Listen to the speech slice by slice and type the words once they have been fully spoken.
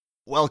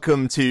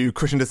Welcome to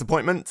Crush and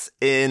Disappointment.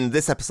 In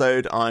this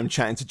episode, I'm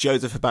chatting to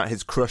Joseph about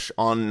his crush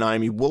on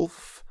Naomi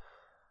Wolf.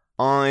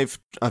 I've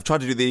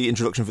tried to do the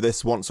introduction for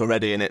this once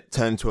already, and it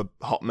turned to a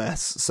hot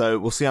mess, so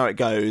we'll see how it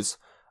goes.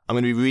 I'm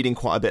going to be reading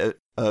quite a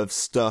bit of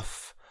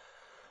stuff,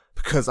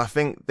 because I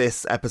think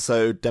this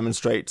episode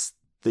demonstrates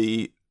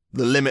the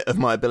limit of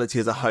my ability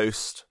as a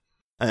host,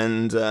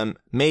 and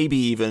maybe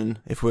even,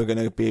 if we're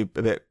going to be a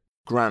bit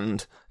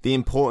grand, the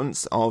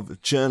importance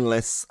of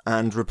journalists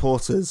and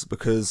reporters,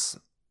 because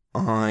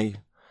I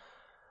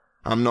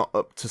am not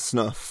up to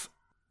snuff.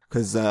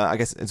 Because I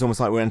guess it's almost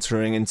like we're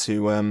entering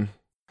into,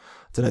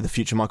 the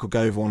future Michael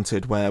Gove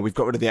wanted, where we've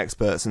got rid of the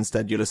experts,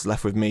 instead you're just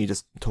left with me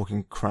just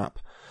talking crap.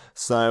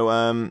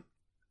 So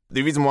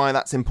the reason why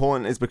that's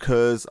important is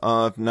because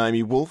of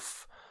Naomi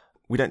Wolf.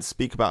 We don't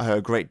speak about her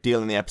a great deal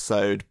in the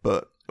episode,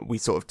 but we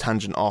sort of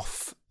tangent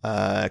off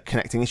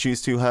connecting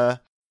issues to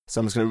her.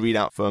 So I'm just going to read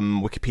out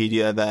from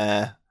Wikipedia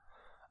there,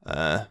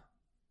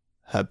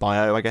 her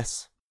bio, I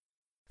guess.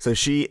 So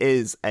she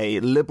is a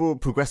liberal,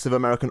 progressive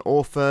American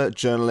author,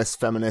 journalist,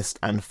 feminist,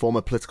 and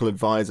former political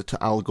advisor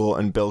to Al Gore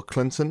and Bill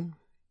Clinton.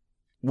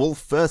 Wolf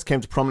first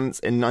came to prominence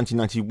in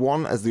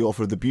 1991 as the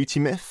author of The Beauty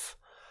Myth.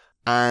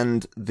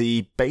 And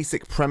the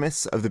basic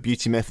premise of The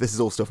Beauty Myth, this is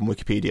all stuff from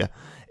Wikipedia,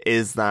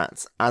 is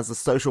that as the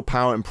social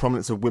power and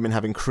prominence of women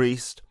have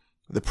increased,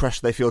 the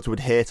pressure they feel to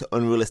adhere to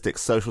unrealistic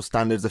social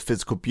standards of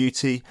physical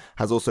beauty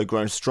has also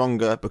grown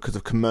stronger because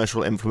of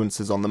commercial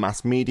influences on the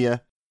mass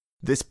media.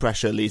 This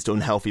pressure leads to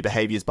unhealthy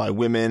behaviours by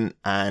women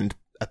and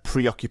a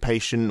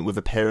preoccupation with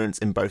appearance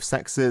in both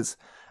sexes,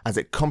 as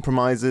it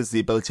compromises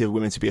the ability of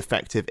women to be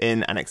effective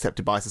in and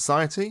accepted by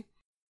society.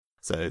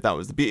 So that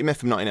was The Beauty Myth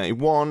from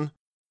 1991.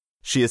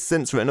 She has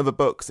since written other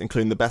books,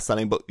 including the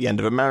best-selling book The End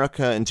of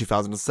America in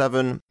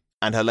 2007,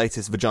 and her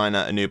latest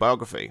Vagina, A New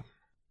Biography.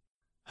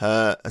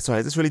 Sorry,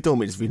 is this really dull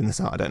me just reading this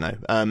out? I don't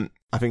know.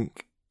 I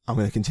think I'm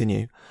going to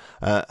continue.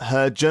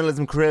 Her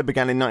journalism career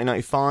began in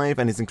 1995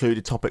 and has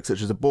included topics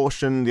such as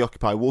abortion, the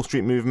Occupy Wall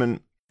Street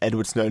movement,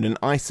 Edward Snowden and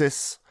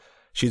ISIS.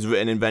 She's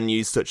written in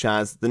venues such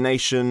as The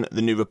Nation,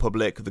 The New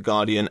Republic, The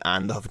Guardian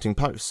and The Huffington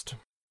Post.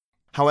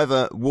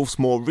 However, Wolf's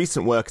more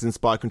recent work has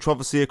inspired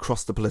controversy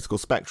across the political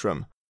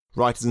spectrum.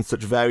 Writers in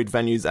such varied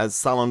venues as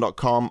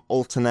Salon.com,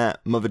 Alternet,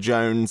 Mother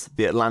Jones,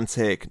 The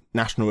Atlantic,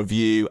 National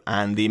Review,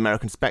 and The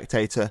American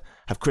Spectator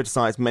have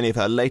criticised many of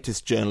her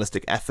latest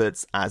journalistic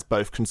efforts as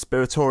both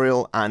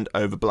conspiratorial and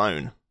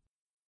overblown.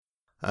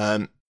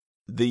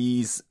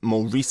 These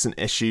more recent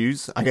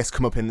issues, I guess,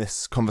 come up in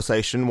this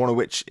conversation, one of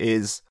which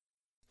is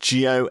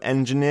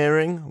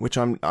geoengineering, which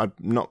I'm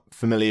not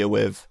familiar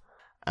with,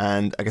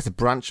 and I guess a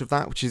branch of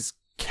that, which is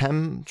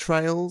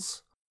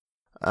chemtrails.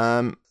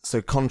 So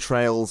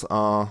contrails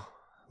are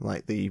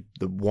like the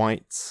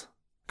white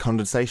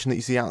condensation that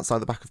you see outside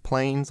the back of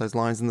planes, those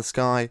lines in the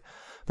sky.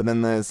 But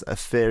then there's a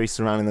theory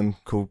surrounding them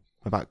called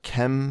about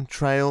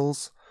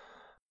chemtrails.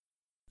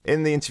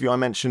 In the interview, I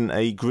mentioned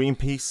a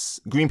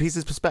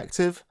Greenpeace's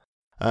perspective,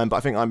 but I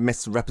think I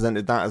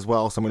misrepresented that as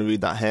well, so I'm going to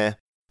read that here.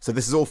 So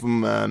this is all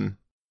from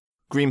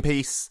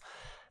Greenpeace.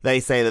 They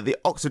say that the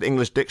Oxford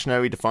English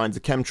Dictionary defines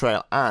a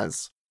chemtrail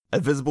as a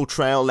visible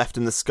trail left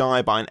in the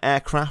sky by an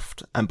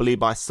aircraft and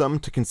believed by some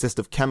to consist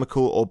of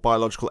chemical or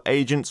biological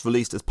agents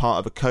released as part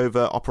of a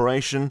covert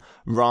operation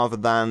rather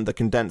than the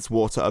condensed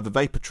water of a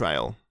vapor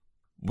trail.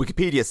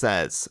 Wikipedia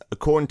says,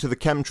 according to the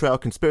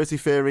chemtrail conspiracy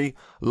theory,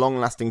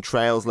 long-lasting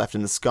trails left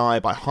in the sky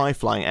by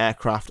high-flying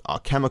aircraft are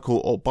chemical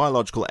or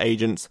biological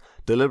agents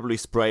deliberately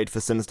sprayed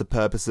for sinister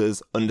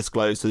purposes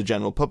undisclosed to the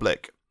general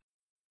public.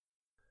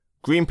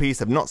 Greenpeace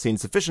have not seen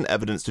sufficient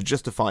evidence to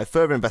justify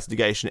further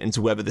investigation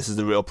into whether this is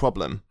a real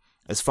problem.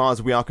 As far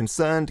as we are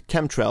concerned,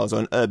 chemtrails are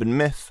an urban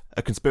myth,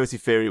 a conspiracy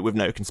theory with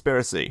no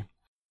conspiracy.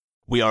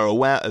 We are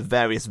aware of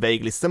various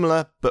vaguely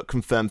similar but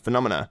confirmed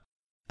phenomena.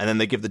 And then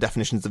they give the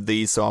definitions of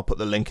these, so I'll put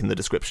the link in the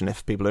description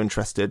if people are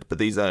interested. But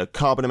these are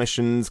carbon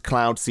emissions,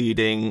 cloud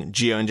seeding,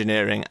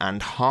 geoengineering,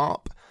 and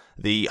HAARP,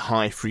 the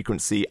High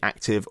Frequency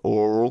Active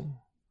Oral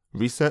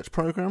Research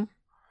Program.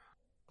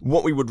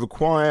 What we would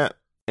require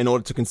in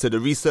order to consider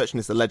research in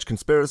this alleged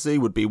conspiracy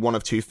would be one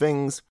of two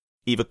things: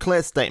 either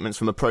clear statements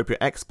from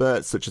appropriate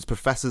experts such as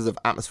professors of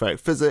atmospheric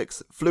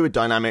physics, fluid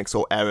dynamics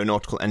or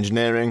aeronautical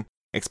engineering,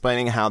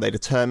 explaining how they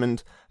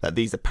determined that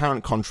these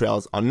apparent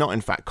contrails are not in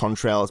fact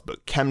contrails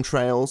but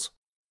chemtrails,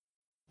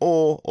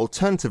 or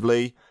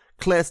alternatively,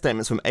 clear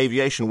statements from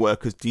aviation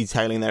workers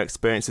detailing their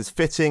experiences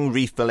fitting,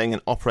 refilling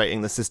and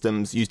operating the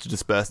systems used to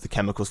disperse the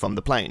chemicals from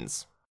the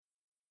planes.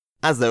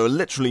 As there are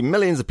literally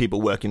millions of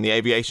people working in the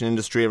aviation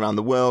industry around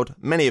the world,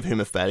 many of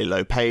whom are fairly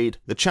low paid,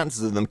 the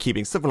chances of them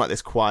keeping something like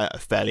this quiet are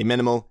fairly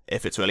minimal,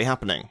 if it's really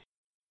happening.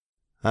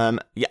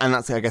 And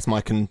that's, I guess,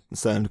 my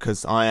concern,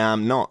 because I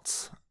am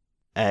not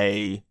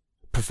a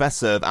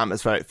professor of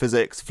atmospheric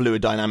physics,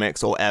 fluid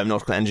dynamics, or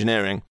aeronautical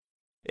engineering.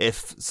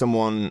 If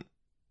someone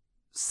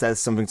says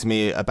something to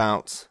me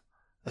about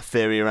a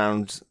theory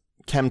around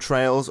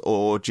chemtrails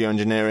or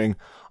geoengineering,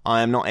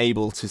 I am not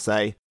able to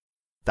say,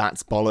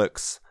 that's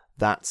bollocks,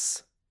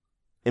 that's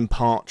in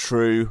part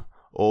true,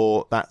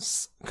 or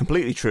that's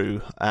completely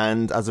true.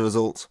 And as a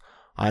result,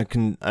 I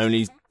can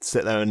only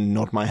sit there and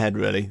nod my head,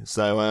 really.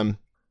 So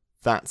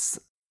that's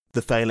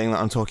the failing that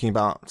I'm talking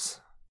about.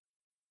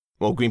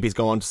 Well, Greenpeace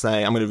go on to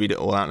say, I'm going to read it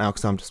all out now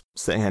because I'm just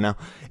sitting here now.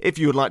 If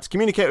you would like to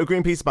communicate with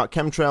Greenpeace about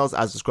chemtrails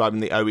as described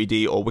in the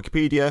OED or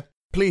Wikipedia,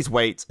 please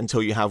wait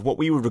until you have what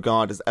we would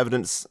regard as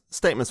evidence,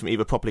 statements from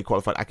either properly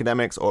qualified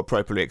academics or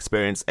appropriately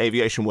experienced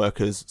aviation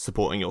workers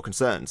supporting your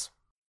concerns.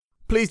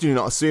 Please do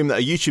not assume that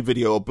a YouTube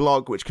video or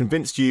blog which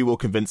convinced you will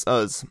convince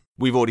us.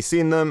 We've already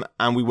seen them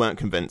and we weren't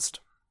convinced.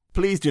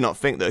 Please do not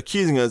think that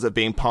accusing us of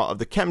being part of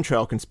the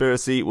chemtrail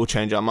conspiracy will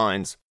change our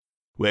minds.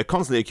 We're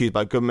constantly accused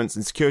by governments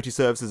and security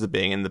services of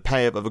being in the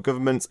pay of other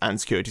governments and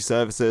security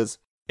services.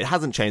 It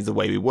hasn't changed the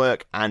way we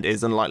work and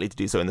is unlikely to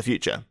do so in the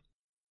future.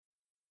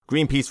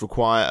 Greenpeace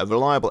require a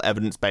reliable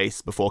evidence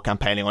base before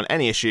campaigning on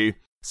any issue.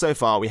 So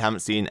far, we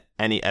haven't seen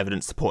any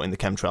evidence supporting the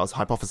chemtrails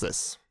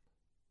hypothesis.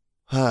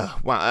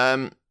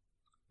 Wow,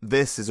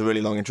 this is a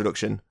really long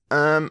introduction.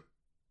 While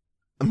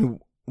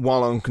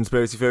on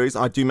conspiracy theories,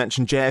 I do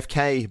mention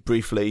JFK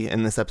briefly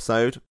in this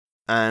episode,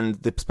 and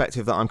the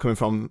perspective that I'm coming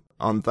from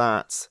on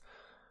that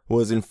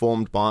was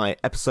informed by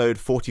episode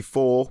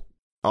 44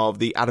 of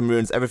the Adam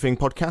Ruins Everything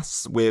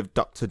podcasts with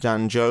Dr.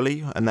 Jan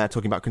Jolie, and they're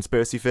talking about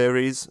conspiracy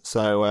theories.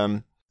 So,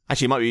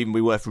 actually, it might even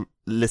be worth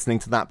listening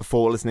to that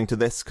before listening to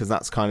this, because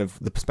that's kind of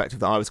the perspective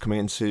that I was coming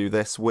into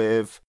this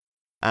with.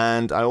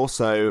 And I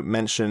also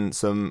mentioned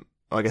some,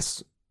 I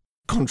guess,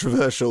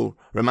 controversial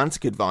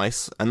romantic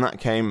advice, and that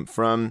came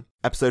from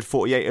episode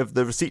 48 of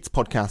the Receipts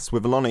podcast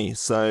with Aloni.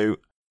 So,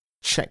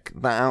 check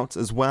that out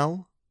as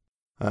well.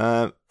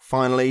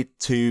 Finally,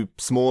 two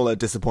smaller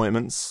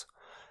disappointments.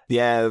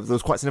 Yeah, there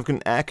was quite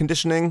significant air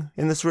conditioning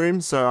in this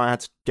room, so I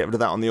had to get rid of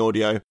that on the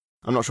audio.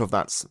 I'm not sure if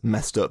that's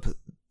messed up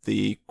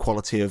the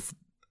quality of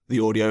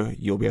the audio.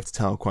 You'll be able to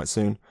tell quite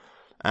soon.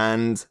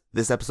 And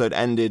this episode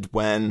ended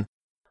when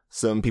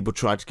some people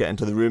tried to get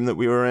into the room that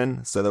we were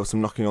in, so there was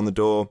some knocking on the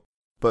door,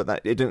 but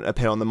that it didn't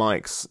appear on the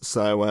mics.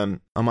 So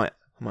I might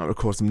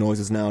record some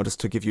noises now just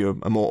to give you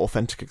a more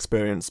authentic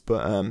experience,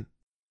 but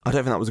I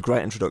don't think that was a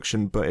great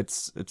introduction, but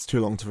it's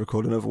too long to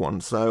record another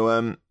one.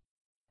 So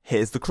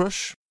here's the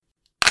crush.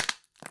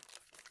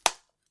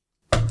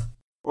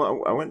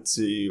 Well, I went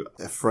to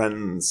a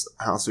friend's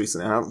house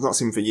recently, and I've not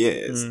seen him for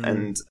years,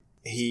 and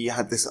he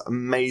had this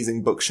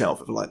amazing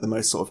bookshelf of like the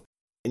most sort of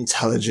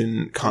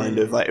intelligent kind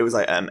of like, it was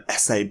like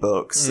essay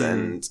books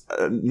and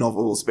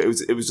novels, but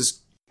it was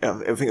just, I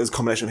think it was a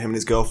combination of him and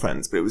his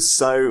girlfriends, but it was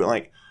so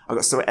like, I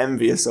got so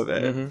envious of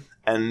it,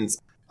 and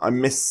I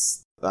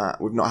miss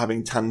that with not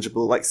having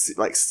tangible, like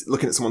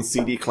looking at someone's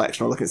CD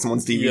collection or looking at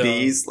someone's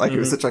DVDs. Like it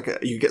was such like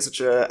you get such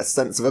a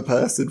sense of a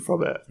person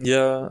from it.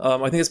 Yeah,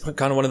 I think it's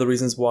kind of one of the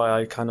reasons why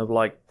I kind of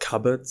like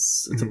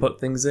cupboards to put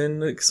things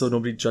in, so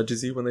nobody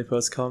judges you when they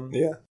first come.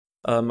 Yeah.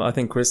 I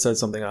think Chris said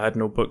something. I had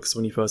no books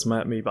when he first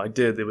met me, but I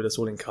did. They were just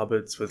all in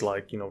cupboards with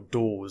like, you know,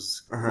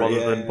 doors rather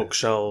than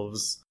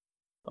bookshelves.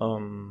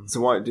 So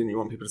why didn't you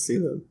want people to see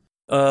them?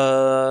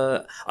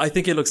 I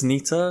think it looks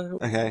neater.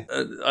 Okay.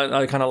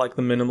 I kind of like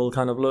the minimal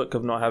kind of look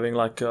of not having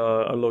like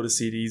a load of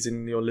CDs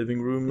in your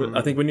living room.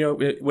 I think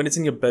when it's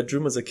in your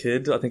bedroom as a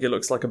kid, I think it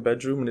looks like a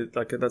bedroom, and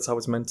that's how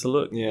it's meant to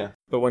look. Yeah.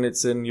 But when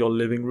it's in your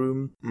living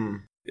room,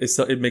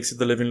 it makes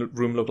the living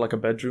room look like a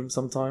bedroom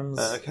sometimes.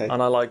 Okay.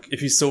 And I like,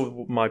 if you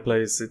saw my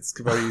place, it's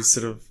very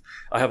sort of,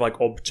 I have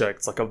like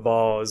objects like a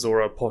vase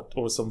or a pot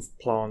or some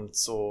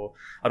plants, or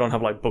I don't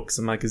have like books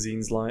and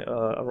magazines like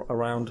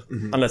around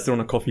unless they're on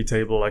a coffee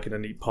table like in a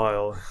neat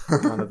pile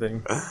kind of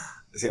thing.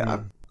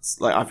 Yeah,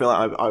 I feel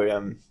like I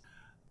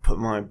put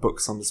my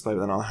books on display, but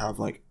then I'll have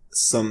like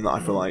some that I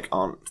feel like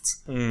aren't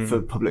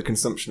for public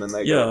consumption, and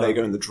they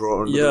go in the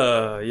drawer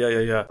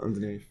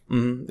underneath.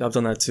 I've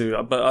done that too,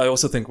 but I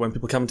also think when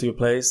people come to your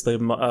place,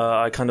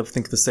 I kind of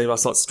think the same. I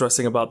start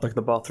stressing about like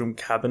the bathroom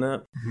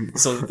cabinet,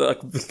 so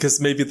because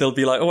maybe they'll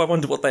be like, oh, I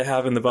wonder what they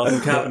have in the bathroom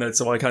cabinet,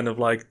 so I kind of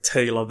like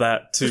tailor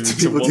that to. Do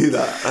people do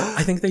that?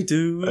 I think they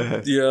do.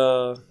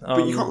 Yeah,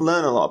 but you can't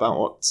learn a lot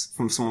about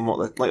from someone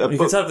what they like. You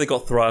can tell if they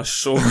got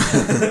thrush or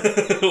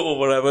or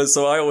whatever.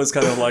 So I always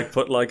kind of like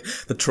put like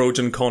the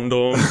Trojan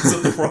condoms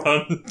at the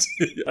front,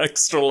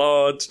 extra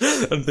large,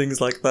 and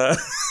things like that,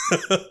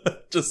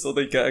 just so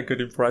they get a good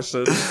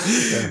impression.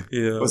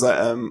 Yeah. Was like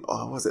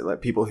was it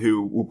like people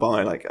who will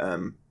buy like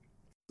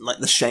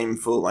the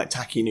shameful like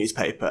tacky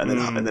newspaper and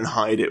then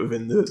hide it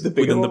within the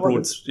bigger within the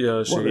broad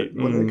sheet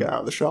when they get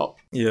out of the shop.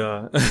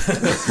 Yeah.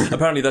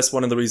 Apparently that's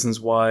one of the reasons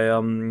why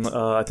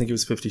I think it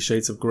was 50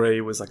 Shades of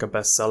Grey was like a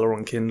bestseller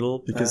on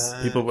Kindle, because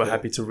people were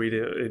happy to read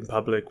it in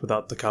public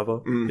without the cover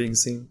being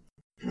seen.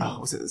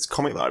 was it this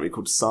comic that I read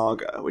called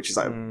Saga, which is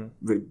like a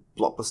really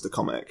blockbuster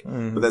comic.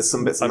 But there's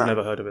some bits in that. I've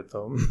never heard of it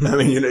though. I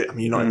mean,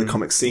 you're not in the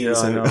comic scene, Yeah,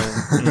 so I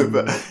know.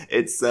 but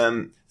it's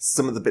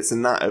some of the bits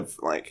in that of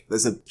like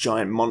there's a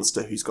giant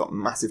monster who's got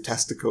massive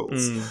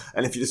testicles,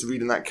 and if you're just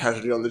reading that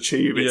casually on the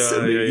tube,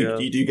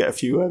 you do get a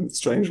few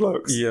strange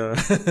looks. Yeah,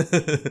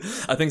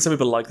 I think some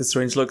people like the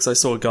strange looks. I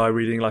saw a guy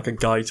reading like a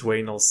guide to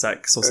anal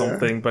sex or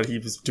something, but he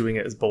was doing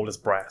it as bold as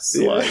brass,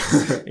 like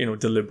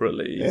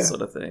deliberately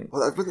sort of thing.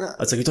 Well, I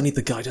was like, you don't need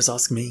the guide, just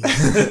ask me.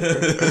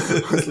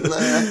 Wasn't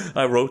there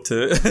I wrote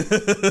it.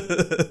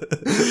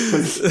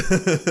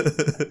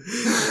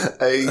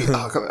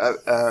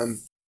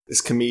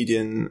 this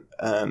comedian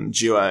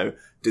duo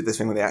did this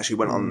thing where they actually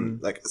went on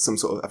like some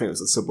sort of, I think it was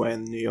the subway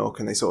in New York,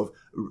 and they sort of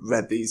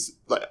read these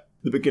like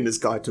the beginner's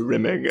guide to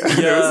rimming. Yeah, it was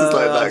just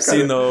like that I've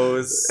seen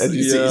those. And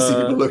you see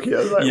people looking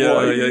at it like,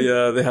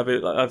 yeah. They have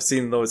it. I've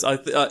seen those. Are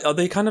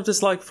they kind of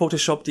just like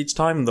photoshopped each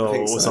time though,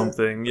 or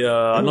something? Yeah,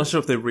 I'm not sure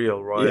if they're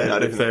real, right? Yeah, I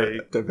don't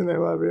think they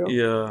were real.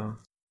 Yeah.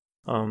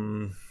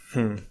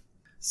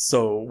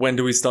 So when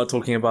do we start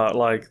talking about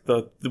like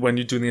when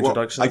you do the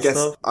introduction? I guess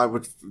stuff? I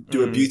would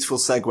do a beautiful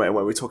segue where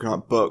we're talking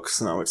about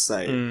books, and I would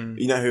say,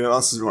 you know who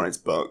else writes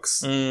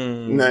books?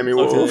 Naomi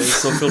Wolf. Okay,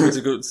 so feel free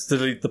to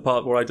delete the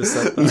part where I just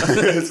said that.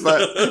 It's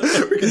fine.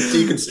 We can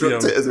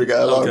deconstruct it as we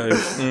go along.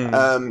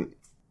 Okay.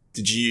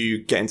 Did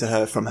you get into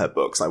her from her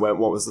books? Like, what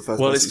was the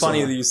first? Well, it's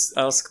funny that you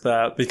ask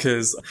that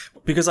because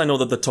I know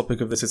that the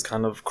topic of this is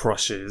kind of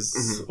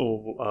crushes,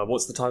 or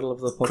what's the title of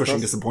the podcast? Crushing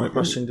Disappointment.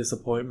 Crushing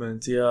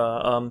Disappointment.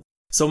 Yeah.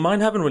 So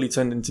mine haven't really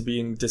turned into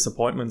being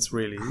disappointments,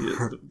 really,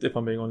 if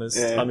I'm being honest.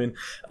 Yeah.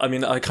 I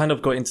mean, I kind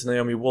of got into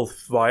Naomi Wolf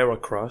via a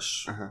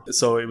crush.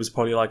 So it was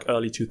probably like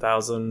early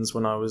 2000s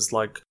when I was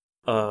like,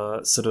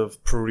 sort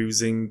of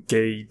perusing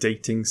gay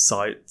dating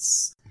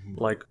sites,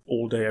 like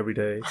all day, every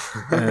day.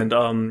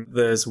 And,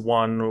 there's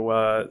one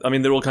where, I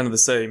mean, they're all kind of the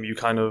same. You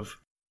kind of,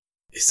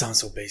 it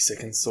sounds so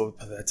basic and so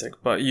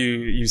pathetic, but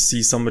you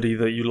see somebody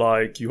that you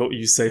like,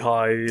 you say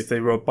hi, if they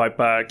wrote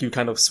back, you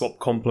kind of swap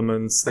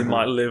compliments. They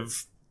might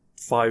live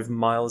 5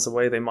 miles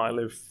away, they might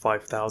live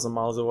 5,000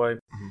 miles away.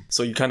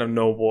 So you kind of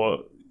know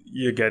what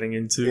you're getting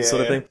into,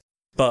 sort of thing.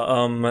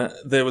 But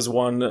there was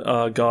one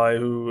guy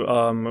who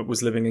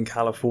was living in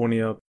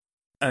California,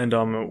 and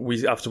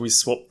after we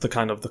swapped the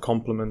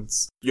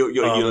compliments. You're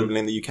living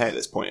in the UK at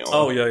this point? Or?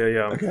 Oh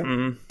yeah.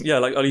 Okay. Yeah,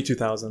 like early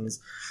 2000s,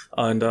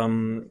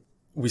 and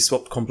we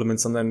swapped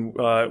compliments, and then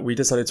we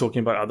just started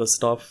talking about other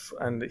stuff,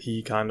 and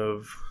he kind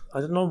of, I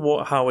don't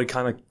know how I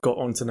kind of got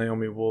onto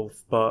Naomi Wolf,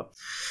 but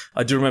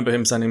I do remember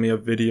him sending me a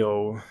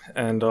video,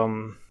 and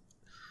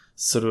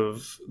sort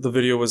of the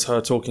video was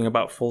her talking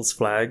about false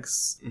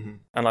flags,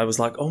 and I was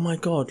like, oh my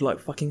god, like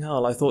fucking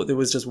hell, I thought there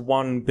was just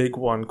one big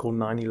one called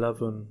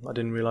 9/11. I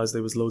didn't realize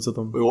there was loads of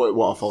them. What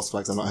are false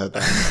flags? I've not heard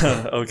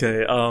that.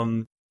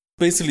 Okay,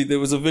 basically there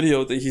was a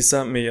video that he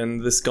sent me,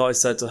 and this guy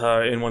said to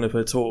her in one of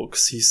her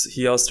talks,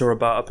 he asked her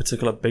about a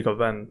particular big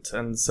event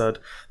and said,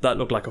 that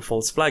looked like a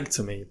false flag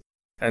to me.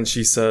 And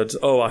she said,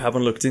 oh, I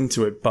haven't looked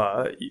into it,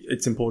 but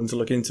it's important to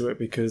look into it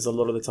because a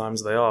lot of the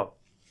times they are.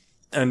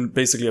 And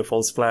basically a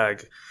false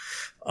flag,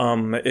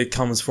 it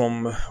comes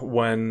from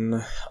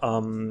when,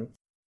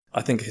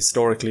 I think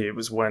historically it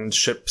was when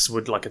ships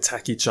would like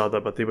attack each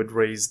other, but they would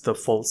raise the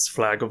false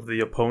flag of the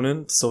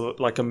opponent. So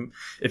like,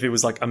 if it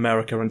was like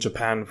America and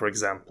Japan, for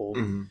example,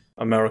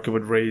 America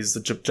would raise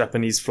the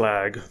Japanese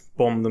flag,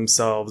 bomb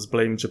themselves,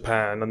 blame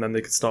Japan, and then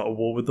they could start a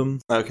war with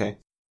them. Okay.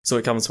 So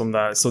it comes from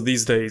that. So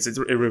these days, it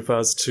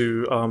refers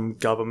to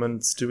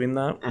governments doing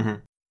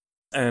that.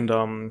 And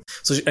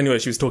anyway,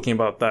 she was talking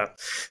about that.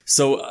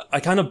 So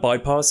I kind of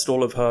bypassed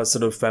all of her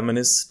sort of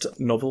feminist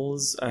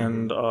novels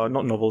and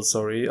not novels,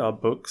 sorry,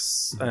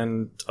 books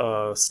and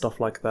stuff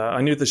like that.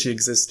 I knew that she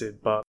existed,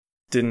 but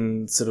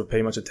didn't sort of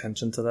pay much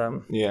attention to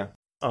them. Yeah.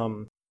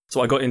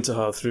 So I got into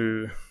her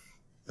through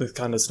the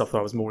kind of stuff that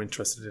I was more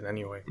interested in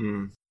anyway.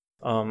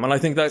 And I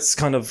think that's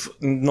kind of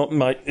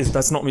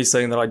that's not me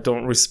saying that I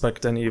don't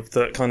respect any of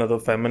the kind of the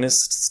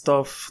feminist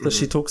stuff that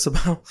she talks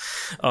about.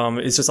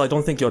 It's just, I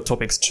don't think your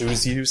topics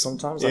choose you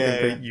sometimes. I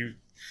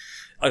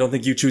don't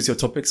think you choose your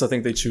topics. I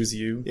think they choose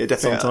you. Yeah,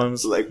 definitely.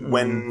 Sometimes. Like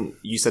when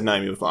you said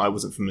Naomi, I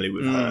wasn't familiar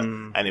with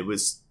her, and it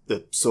was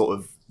the sort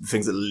of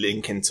things that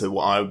link into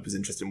what I was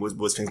interested in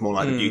was things more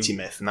like the beauty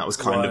myth, and that was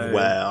kind of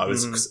where I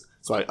was.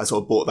 So I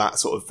sort of bought that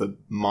sort of for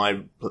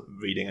my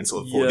reading, and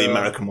sort of thought the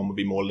American one would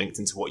be more linked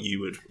into what you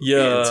would be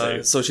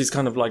into. So she's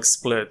kind of like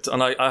split.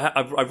 And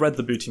I've read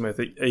the Beauty Myth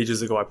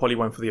ages ago. I probably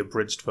went for the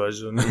abridged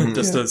version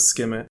just to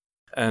skim it.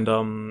 And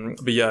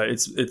but yeah,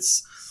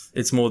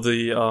 it's more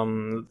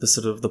the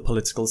sort of the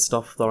political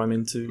stuff that I'm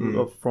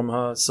into from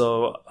her.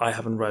 So I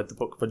haven't read the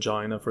book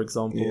Vagina, for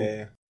example.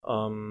 Yeah.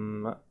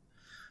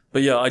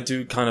 But yeah, I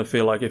do kind of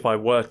feel like if I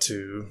were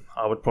to,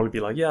 I would probably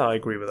be like, yeah, I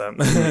agree with that.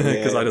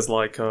 Because I just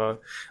like her.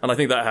 And I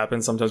think that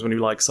happens sometimes when you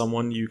like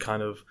someone, you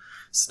kind of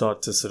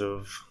start to sort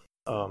of,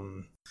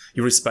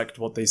 you respect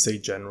what they say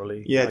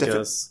generally. Yeah, I definitely.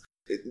 guess.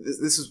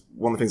 This is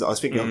one of the things that I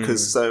was thinking of,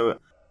 because so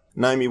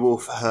Naomi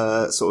Wolf,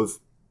 her sort of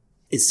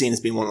is seen as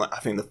being one of, like, I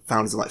think, the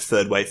founders of like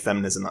third wave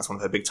feminism. That's one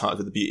of her big titles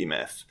with the beauty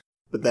myth.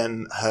 But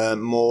then her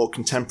more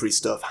contemporary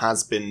stuff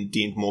has been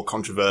deemed more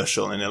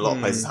controversial, and in a lot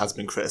of places has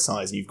been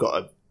criticised.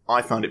 And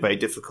I found it very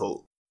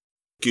difficult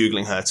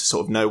Googling her to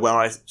sort of know where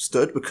I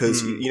stood,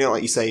 because you know,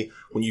 like you say,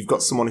 when you've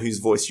got someone whose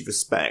voice you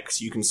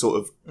respect, you can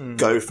sort of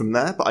go from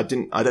there. But I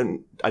didn't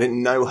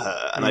know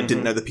her, and I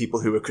didn't know the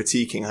people who were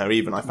critiquing her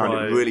even. I found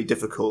it really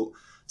difficult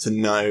to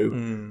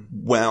know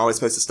where I was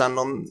supposed to stand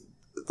on.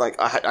 Like,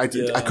 I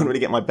couldn't really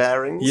get my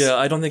bearings. Yeah,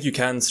 I don't think you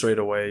can straight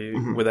away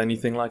with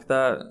anything like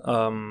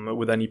that.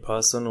 With any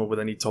person or with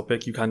any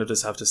topic, you kind of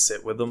just have to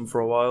sit with them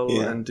for a while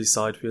and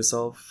decide for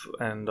yourself.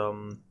 And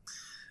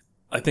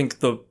I think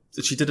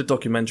she did a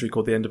documentary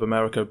called The End of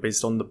America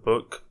based on the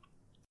book.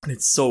 And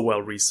it's so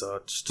well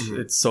researched.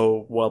 It's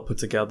so well put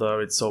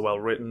together. It's so well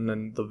written.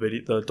 And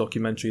the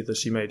documentary that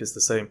she made is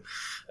the same.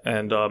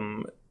 And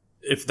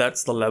if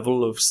that's the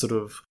level of sort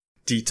of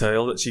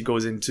detail that she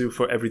goes into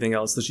for everything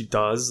else that she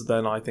does,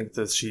 then I think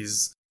that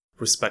she's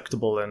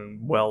respectable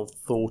and well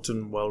thought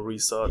and well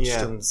researched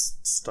and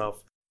stuff.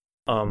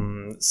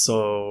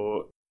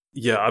 So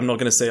yeah, I'm not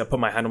going to say I put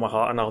my hand on my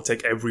heart and I'll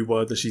take every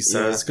word that she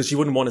says, because she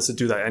wouldn't want us to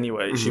do that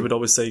anyway. She would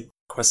always say,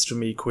 question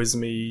me, quiz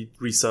me,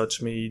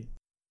 research me,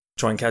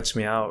 try and catch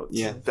me out.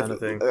 Yeah, kind of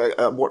thing.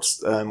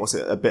 What's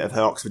it? A bit of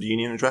her Oxford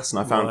Union address, and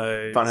I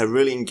found her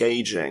really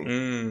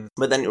engaging.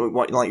 But then,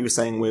 like you were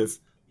saying with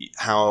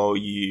how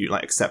you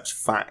like accept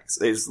facts,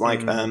 it's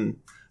like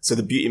so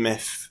the beauty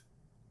myth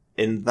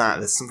in that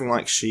there's something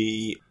like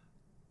she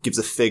gives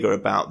a figure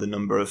about the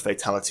number of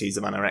fatalities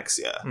of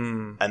anorexia,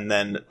 and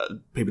then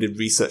people did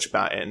research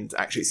about it, and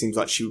actually it seems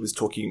like she was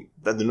talking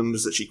that the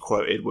numbers that she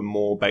quoted were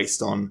more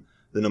based on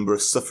the number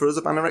of sufferers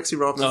of anorexia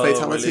rather than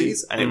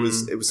fatalities. Really? And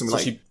it was something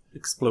like she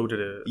exploded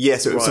it. Yeah,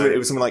 so it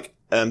was something like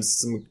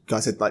some guy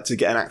said, like, to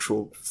get an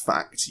actual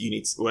fact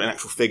an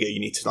actual figure, you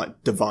need to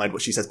like divide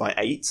what she says by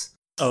 8.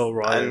 Oh,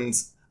 right. And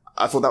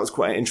I thought that was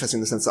quite interesting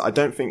in the sense that I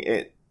don't think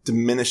it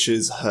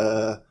diminishes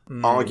her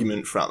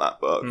argument throughout that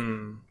book.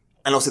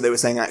 And also they were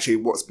saying actually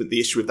what's the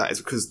issue with that is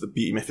because the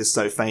beauty myth is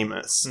so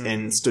famous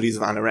in studies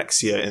of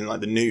anorexia in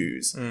like the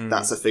news,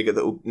 that's a figure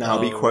that will now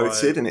be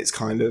quoted, and it's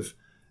kind of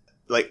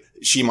like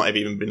she might have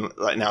even been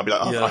like now be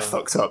like, oh, I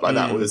fucked up, like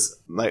that was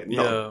like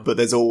not, but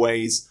there's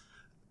always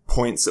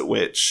points at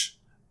which,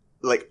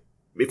 like,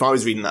 if I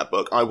was reading that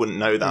book I wouldn't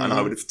know that and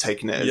I would have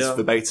taken it as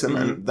verbatim,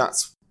 and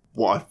that's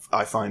what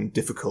I find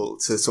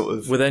difficult to sort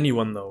of with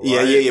anyone though,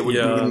 right?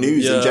 With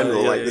news in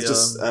general, like there's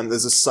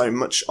just so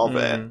much of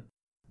it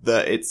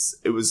that it's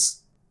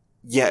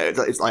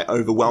like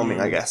overwhelming,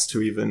 I guess,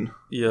 to even.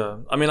 Yeah,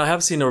 I mean, I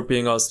have seen her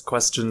being asked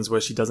questions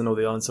where she doesn't know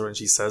the answer and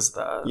she says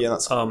that. Yeah,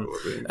 that's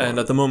really and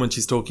at the moment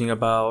she's talking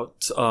about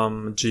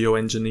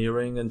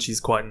geoengineering, and she's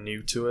quite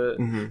new to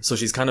it, so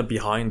she's kind of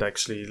behind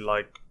actually.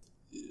 Like,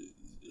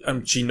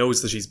 she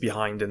knows that she's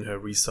behind in her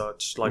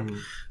research. Like.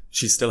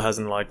 She still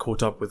hasn't like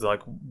caught up with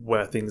like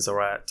where things are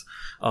at,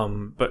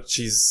 but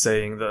she's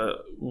saying that,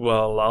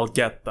 well, I'll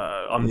get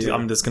there.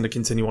 I'm just going to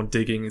continue on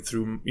digging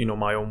through,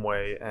 my own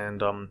way,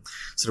 and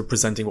sort of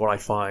presenting what I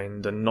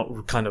find, and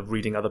not kind of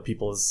reading other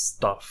people's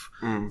stuff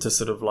to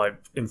sort of like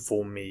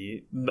inform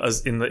me,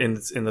 as in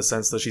the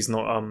sense that she's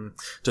not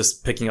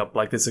just picking up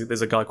like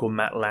there's a guy called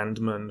Matt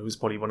Landman who's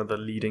probably one of the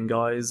leading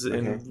guys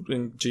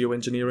in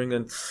geoengineering,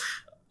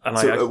 and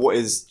so what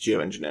is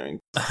geoengineering?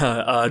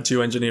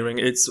 Geoenginering,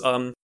 it's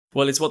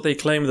well, it's what they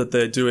claim that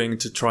they're doing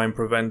to try and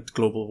prevent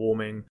global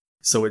warming.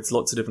 So it's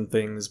lots of different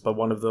things, but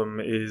one of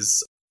them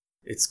is,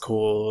 it's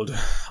called,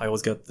 I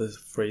always get the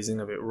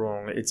phrasing of it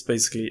wrong. It's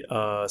basically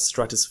a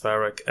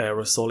stratospheric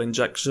aerosol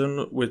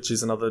injection, which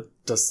is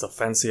just a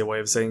fancier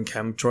way of saying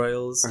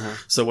chemtrails.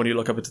 So when you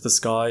look up into the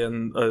sky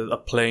and a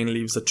plane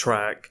leaves a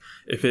track,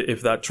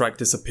 if that track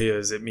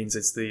disappears, it means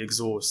it's the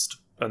exhaust.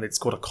 And it's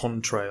called a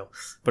contrail.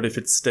 But if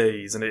it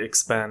stays and it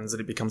expands and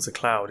it becomes a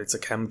cloud, it's a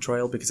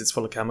chemtrail because it's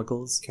full of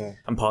chemicals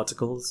and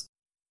particles.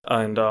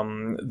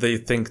 And they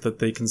think that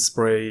they can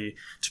spray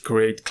to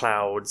create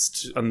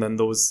clouds, and then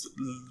those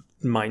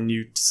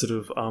minute sort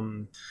of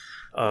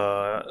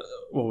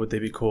what would they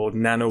be called?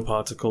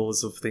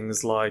 Nanoparticles of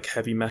things like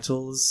heavy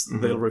metals.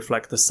 They'll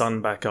reflect the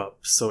sun back up,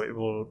 so it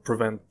will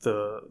prevent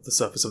the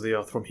surface of the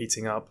earth from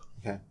heating up.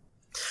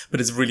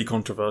 But it's really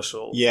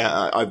controversial.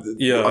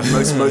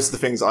 Most of the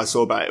things I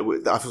saw about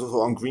it, I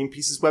saw on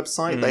Greenpeace's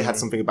website, they had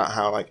something about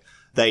how like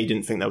they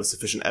didn't think there was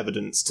sufficient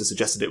evidence to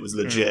suggest that it was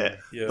legit,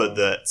 but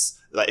that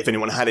like if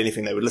anyone had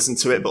anything, they would listen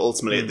to it. But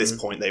ultimately, at this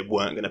point, they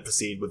weren't going to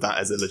proceed with that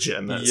as a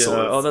legitimate sort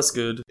of that's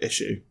good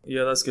issue.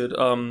 Yeah, that's good.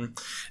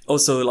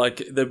 Also,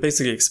 like they're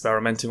basically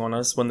experimenting on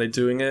us when they're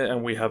doing it,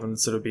 and we haven't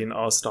sort of been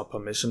asked our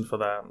permission for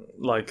that.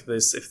 Like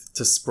this,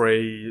 to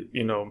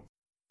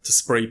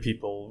spray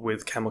people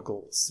with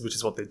chemicals, which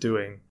is what they're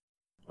doing.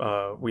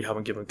 We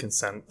haven't given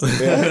consent.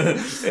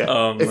 If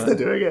they're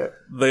doing it,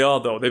 they are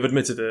though. They've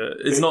admitted it.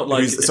 It's not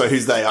like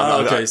who's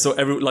they? So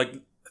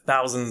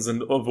thousands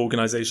of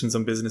organizations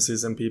and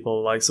businesses and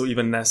people, like, so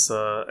even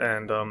NASA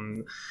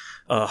and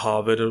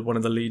Harvard are one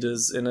of the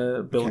leaders in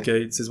it. Bill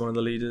Gates is one of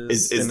the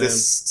leaders. Is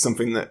this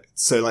something that,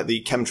 so like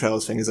the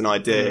chemtrails thing as an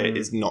idea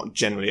is not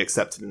generally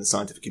accepted in the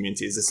scientific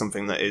community? Is this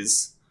something that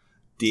is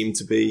deemed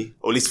to be,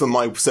 or at least from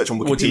my search on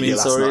Wikipedia what do you mean,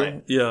 last sorry?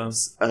 night? Yeah.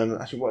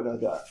 Actually, what did I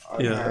get?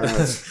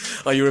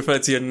 Are you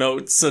referring to your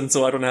notes, and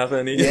so I don't have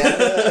any?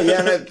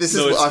 No, this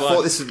is I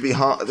thought this would be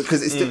hard,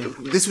 because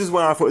this was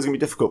where I thought it was going to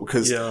be difficult,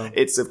 because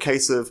it's a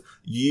case of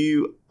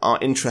you are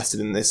interested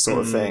in this sort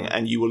of thing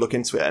and you will look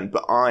into it,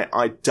 but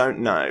I don't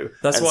know.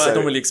 That's why I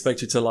don't really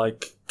expect you to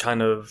like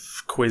kind of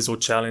quiz or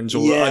challenge,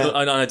 or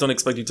I don't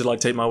expect you to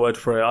like take my word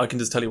for it. I can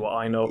just tell you what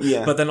I know.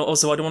 But then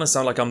also I don't want to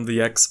sound like I'm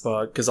the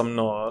expert, because I'm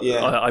not.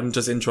 I'm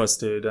just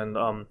interested, and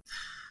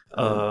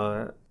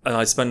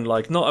I spend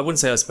like, I wouldn't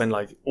say I spend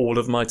like all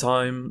of my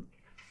time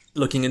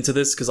looking into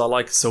this, because I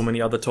like so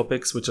many other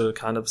topics which are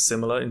kind of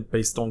similar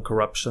based on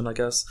corruption, I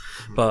guess.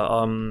 But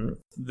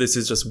this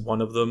is just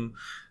one of them.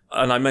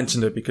 And I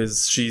mentioned it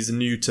because she's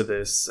new to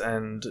this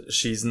and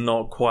she's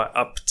not quite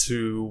up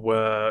to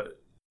where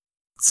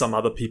some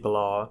other people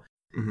are.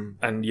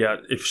 And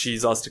yet, if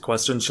she's asked a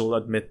question, she'll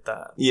admit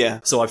that.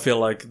 So I feel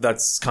like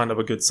that's kind of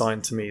a good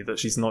sign to me that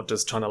she's not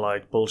just trying to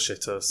like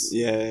bullshit us.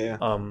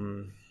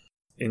 Into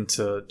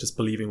just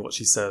believing what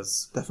she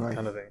says. Definitely.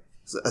 Kind of thing.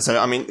 So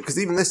I mean, because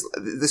even this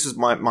was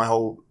my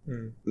whole.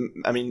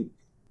 I mean,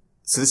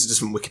 so this is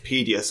just from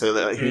Wikipedia. So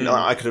that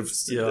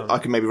I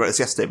could maybe write this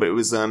yesterday, but it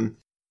was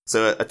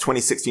so a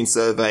 2016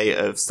 survey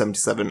of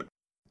 77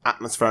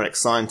 atmospheric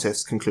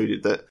scientists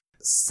concluded that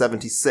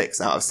 76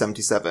 out of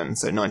 77,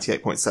 so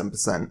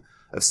 98.7%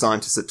 of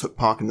scientists that took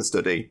part in the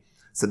study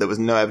said there was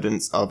no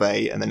evidence of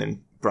and then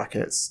in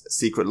brackets,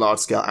 secret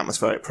large-scale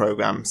atmospheric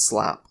program,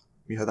 SLAP.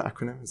 Have you heard that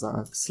acronym? Is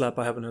that SLAP?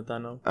 I haven't heard that,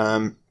 no.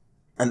 And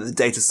that the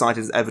data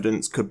cited as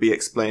evidence could be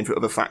explained through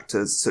other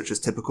factors, such as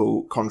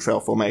typical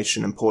contrail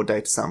formation and poor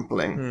data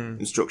sampling,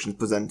 instructions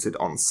presented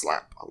on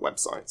SLAP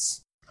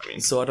websites.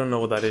 So I don't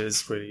know what that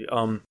is, really.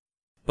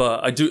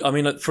 But I do, I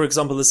mean, for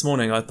example, this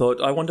morning I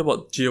thought, I wonder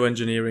what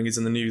geoengineering is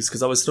in the news,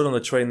 because I was stood on the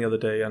train the other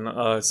day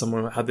and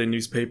someone had their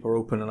newspaper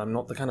open, and I'm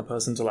not the kind of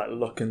person to like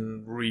look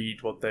and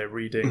read what they're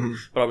reading,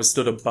 but I was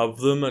stood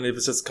above them and it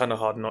was just kind of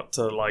hard not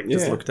to like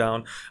just look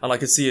down. And I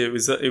could see it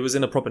was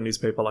in a proper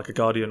newspaper, like a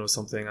Guardian or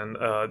something, and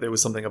there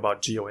was something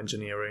about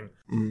geoengineering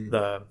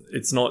there.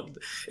 It's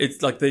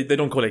like they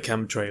don't call it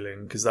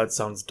chemtrailing because that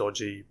sounds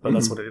dodgy, but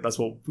that's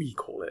what we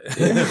call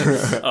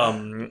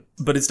it.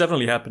 But it's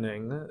definitely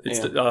happening.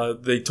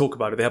 They talk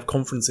about it. They have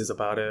conferences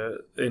about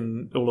it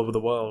all over the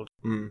world.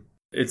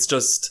 It's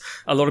just,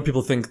 a lot of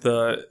people think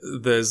that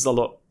there's a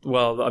lot,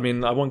 well, I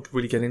mean, I won't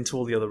really get into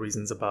all the other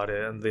reasons about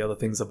it and the other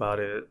things about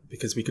it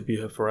because we could be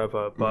here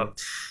forever,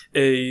 but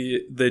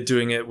they're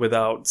doing it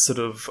without sort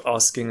of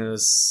asking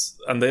us,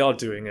 and they are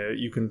doing it.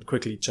 You can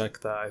quickly check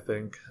that, I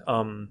think.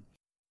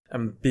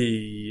 And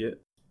B,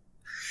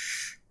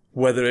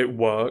 whether it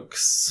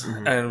works,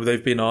 and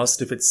they've been asked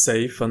if it's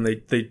safe, and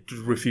they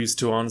refuse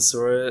to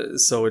answer it.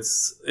 So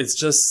it's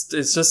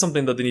just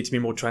something that they need to be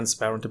more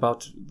transparent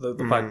about, the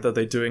fact that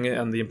they're doing it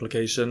and the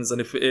implications.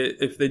 And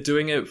if they're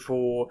doing it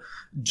for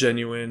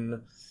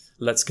genuine,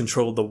 let's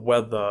control the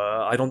weather,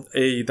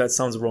 that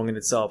sounds wrong in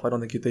itself. I don't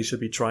think they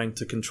should be trying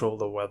to control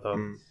the weather.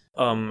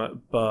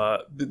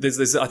 But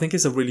there's I think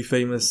it's a really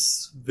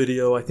famous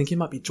video. I think it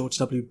might be George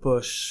W.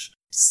 Bush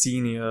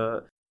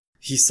Senior.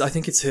 I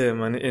think it's him,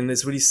 and in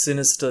this really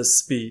sinister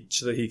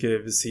speech that he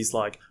gives, he's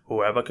like,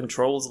 whoever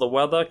controls the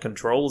weather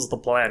controls the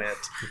planet.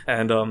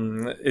 And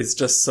it's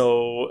just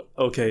so,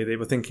 okay, they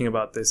were thinking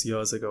about this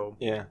years ago.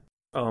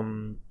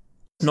 Not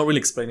really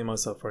explaining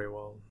myself very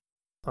well.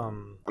 I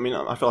mean,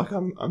 I feel like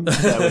I'm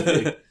there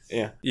with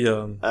you.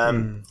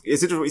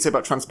 It's interesting what you say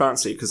about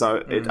transparency, because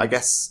I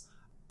guess,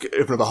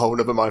 open up a whole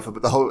other mindful,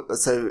 but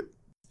so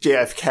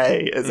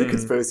JFK as a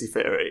conspiracy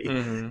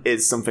theory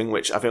is something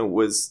which I think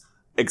was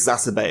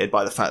exacerbated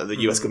by the fact that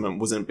the US government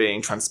wasn't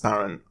being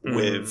transparent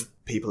with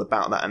people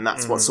about that, and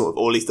that's what sort of,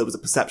 or at least there was a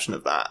perception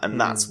of that, and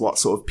that's what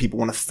sort of people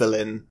want to fill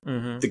in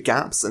the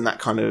gaps, and that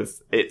kind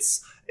of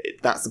that's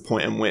the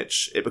point in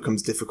which it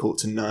becomes difficult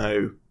to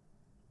know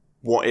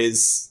what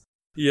is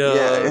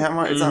does that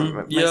make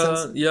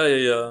sense?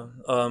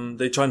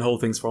 They try and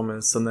hold things from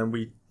us, and then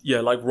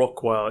like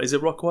Rockwell. Is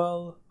it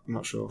Rockwell? I'm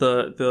not sure.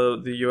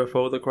 The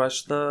UFO that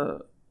crashed there.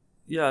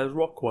 Yeah,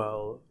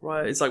 Rockwell,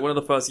 right? It's like one of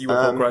the first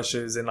UFO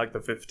crashes in like the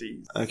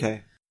 50s.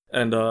 Okay.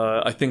 And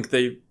I think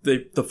the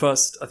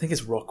first, I think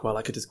it's Rockwell.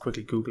 I could just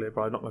quickly Google it,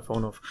 but I knocked my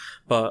phone off.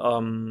 But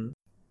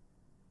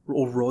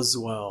or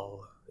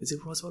Roswell. Is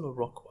it Roswell or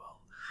Rockwell?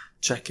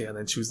 Check it and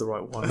then choose the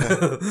right one.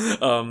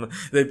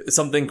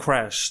 Something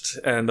crashed,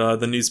 and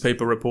the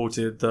newspaper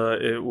reported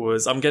that it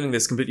was, I'm getting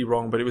this completely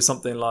wrong, but it was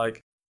something like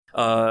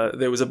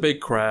there was a big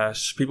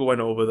crash. People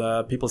went over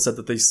there. People said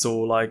that they saw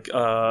like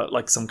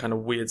some kind of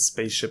weird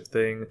spaceship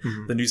thing.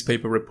 The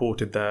newspaper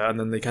reported that, and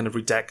then they kind of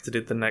redacted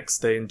it the next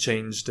day and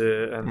changed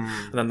it. And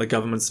then the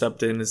government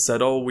stepped in and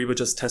said, "Oh, we were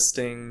just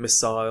testing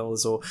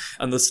missiles,"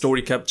 and the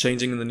story kept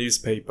changing in the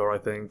newspaper, I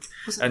think.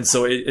 And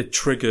so it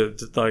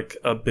triggered like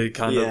a big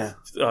kind of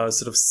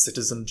sort of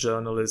citizen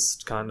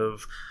journalist kind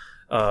of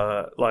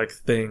like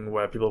thing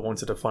where people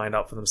wanted to find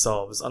out for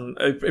themselves, and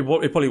it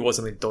probably was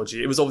something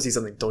dodgy. It was obviously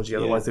something dodgy,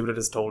 otherwise they would have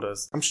just told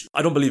us.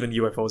 I don't believe in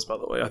UFOs, by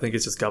the way. I think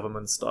it's just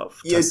government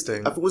stuff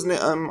testing. Wasn't it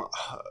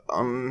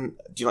do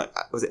you like,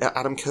 was it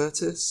Adam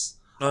Curtis?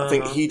 I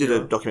think he did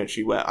a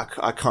documentary where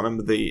I can't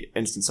remember the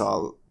instance, so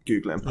I'll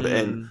Google it and put it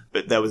in,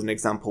 but there was an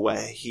example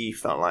where he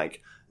felt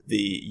like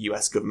the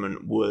US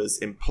government was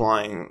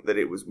implying that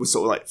it was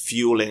sort of like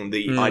fueling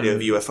the idea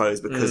of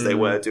UFOs because they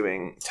were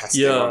doing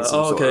testing on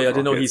some sort of I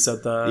didn't know he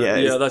said that.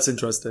 Yeah, that's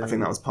interesting. I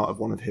think that was part of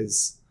one of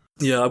his...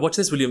 Yeah, I watched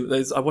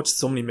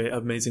so many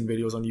amazing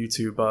videos on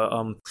YouTube, but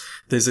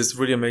there's this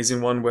really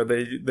amazing one where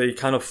they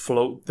kind of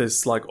float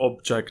this like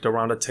object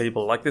around a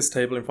table, like this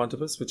table in front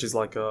of us, which is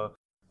like a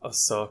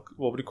circle.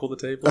 What would you call the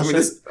table? I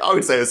mean, I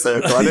would say a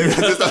circle. I know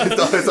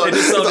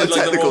it's not a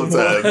technical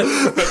term.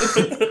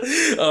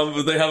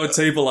 But they have a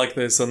table like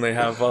this, and they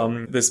have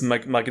this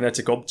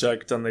magnetic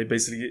object, and they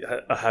basically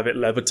have it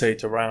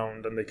levitate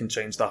around, and they can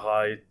change the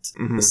height,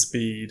 the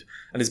speed,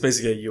 and it's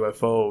basically a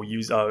UFO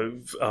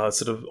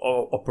sort of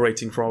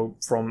operating from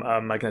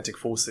magnetic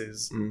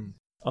forces.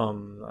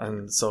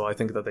 And so I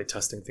think that they're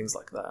testing things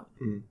like that.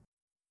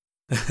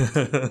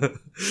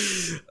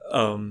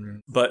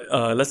 But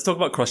let's talk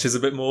about crushes a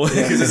bit more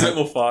because it's a bit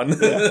more fun.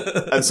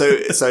 And so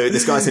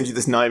this guy sent you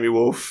this Naomi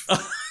Wolf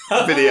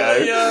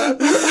video.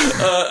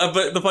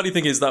 But the funny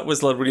thing is that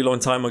was like a really long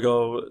time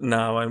ago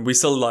now, and we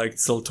still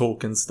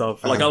talk and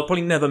stuff. Like I'll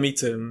probably never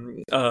meet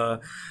him,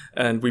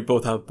 and we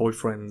both have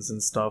boyfriends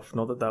and stuff.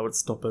 Not that would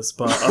stop us,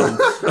 but I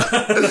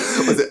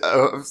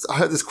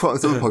heard this quote on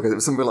some podcast. It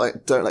was something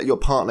like, "Don't let your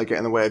partner get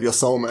in the way of your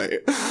soulmate."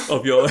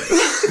 Of your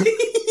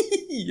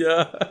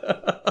yeah,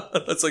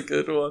 that's a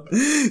good one.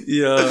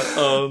 Yeah,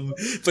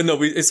 but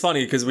no, it's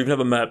funny because we've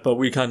never met, but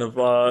we kind of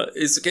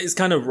it's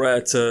kind of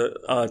rare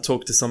to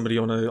talk to somebody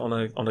on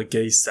a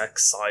gay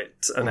sex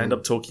site and end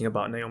up talking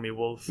about Naomi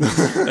Wolf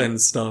and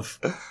stuff.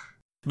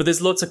 But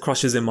there's lots of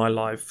crushes in my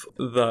life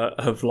that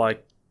have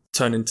like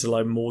turned into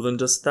like more than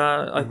just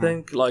that. I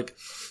think like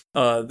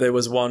there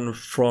was one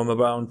from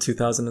around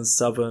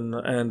 2007,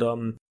 and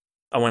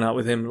I went out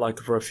with him like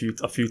for a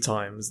few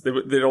times.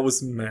 They're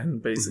always men,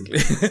 basically,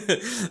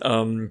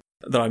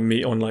 that I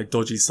meet on like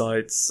dodgy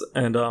sites.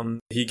 And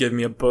he gave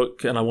me a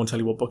book, and I won't tell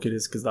you what book it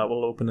is because that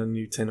will open a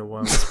new tin of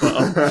worms.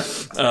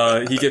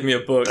 But he gave me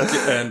a book,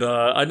 and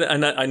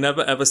I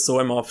never ever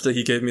saw him after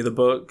he gave me the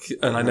book,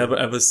 and I never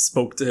ever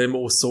spoke to him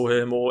or saw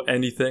him or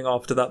anything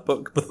after that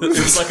book. But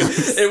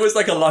it was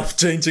like a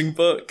life-changing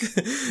book,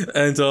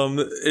 and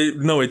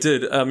it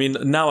did. I mean,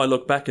 now I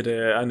look back at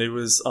it, and it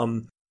was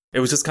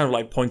just kind of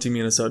like pointing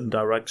me in a certain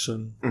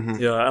direction.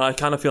 Yeah, and I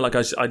kind of feel like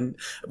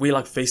we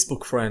like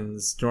Facebook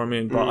friends, do you know what I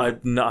mean? But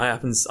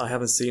I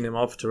haven't seen him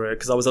after it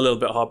because I was a little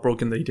bit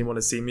heartbroken that he didn't want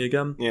to see me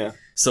again. Yeah.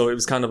 So it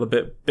was kind of a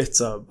bit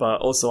bitter,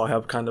 but also I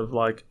have kind of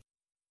like,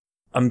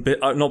 I'm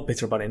not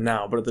bitter about it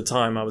now, but at the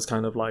time I was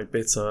kind of like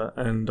bitter,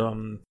 and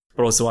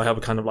but also I have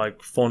a kind of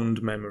like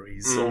fond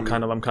memories, or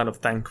I'm kind of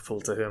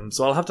thankful to him.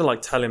 So I'll have to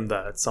like tell him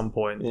that at some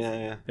point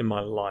in my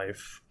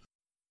life.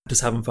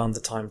 Just haven't found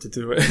the time to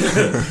do it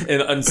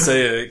and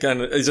say it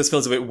again. It just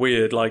feels a bit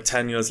weird, like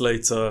 10 years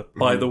later,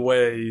 by the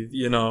way,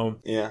 you know.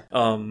 Yeah.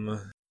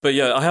 But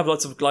yeah, I have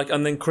lots of like,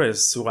 and then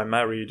Chris, who I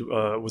married,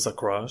 was a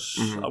crush.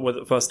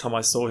 The first time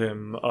I saw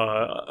him,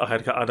 I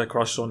had a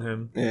crush on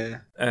him.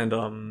 Yeah.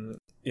 And,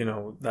 you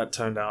know, that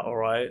turned out all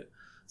right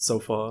so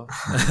far.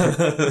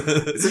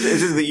 It's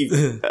interesting that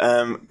you've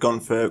gone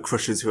for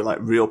crushes who are like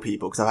real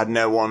people, because I've had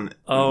no one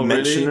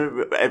mention.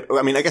 Really?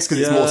 I mean, I guess because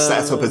it's more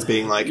set up as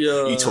being like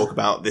you talk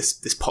about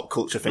this pop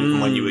culture thing from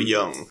when you were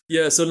young.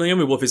 Yeah, so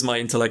Naomi Wolf is my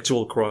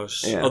intellectual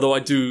crush. Yeah. Although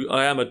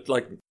I am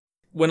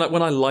when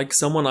I like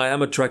someone, I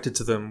am attracted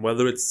to them,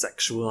 whether it's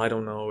sexual, I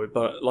don't know.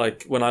 But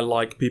like when I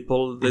like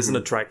people, there's an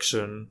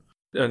attraction,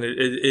 and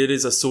it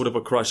is a sort of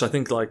a crush. I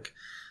think like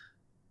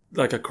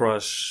a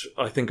crush,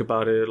 I think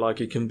about it like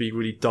it can be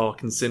really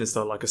dark and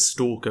sinister, like a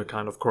stalker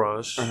kind of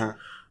crush.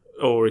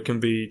 Or it can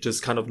be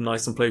just kind of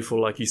nice and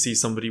playful, like you see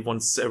somebody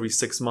once every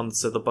 6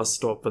 months at the bus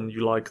stop and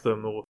you like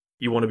them, or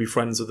you want to be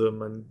friends with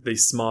them and they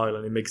smile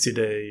and it makes your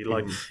day.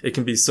 Like it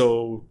can be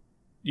so,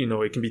 you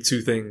know, it can be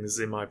two things,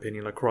 in my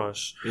opinion, a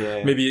crush.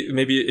 Yeah. Maybe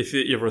if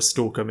you're a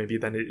stalker, maybe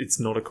then it's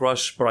not a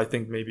crush, but I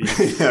think maybe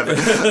yeah,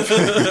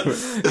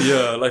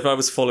 like if I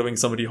was following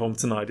somebody home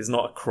tonight, it's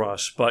not a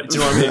crush, but do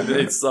you know what I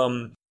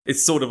mean?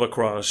 It's sort of a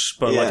crush,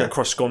 but like a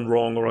crush gone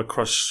wrong or a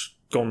crush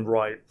gone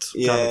right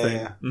kind of thing.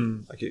 Yeah.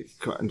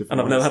 And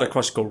I've never had a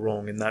crush go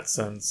wrong in that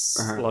sense.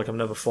 Like I've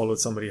never followed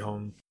somebody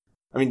home.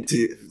 I mean,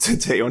 to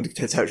take you on to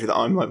territory that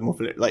I'm like more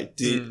like,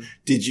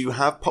 did you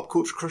have pop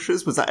culture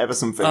crushes? Was that ever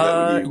something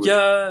that you would...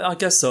 Yeah, I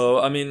guess so.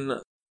 I mean,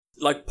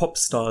 like pop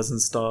stars and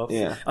stuff.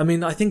 Yeah. I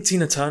mean, I think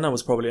Tina Turner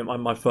was probably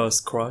my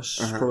first crush,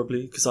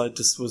 probably, because I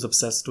just was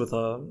obsessed with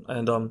her.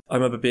 And I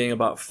remember being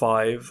about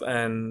 5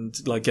 and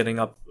like getting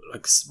up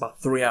like about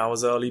 3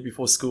 hours early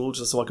before school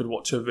just so I could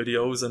watch her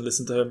videos and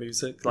listen to her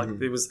music. Like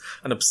it was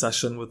an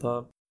obsession with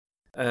her.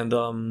 And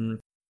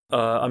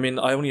I mean,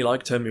 I only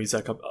liked her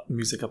music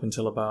up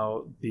until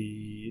about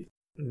the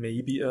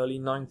maybe early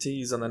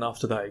 90s, and then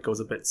after that it goes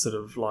a bit sort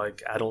of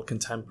like adult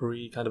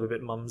contemporary, kind of a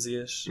bit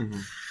mumsy-ish.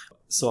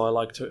 So I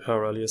liked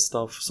her earlier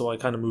stuff, so I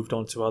kind of moved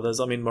on to others.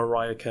 I mean,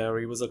 Mariah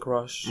Carey was a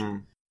crush.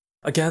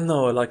 Again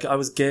though, like I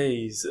was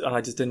gay and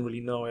I just didn't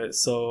really know it,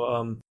 so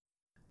I'm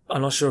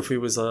not sure if it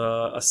was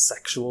a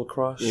sexual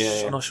crush.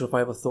 I'm not sure if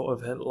I ever thought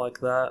of it like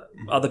that.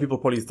 Other people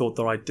probably thought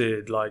that I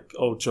did, like,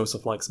 oh,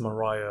 Joseph likes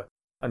Mariah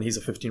and he's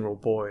a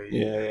 15-year-old boy.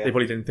 They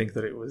probably didn't think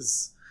that it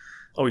was,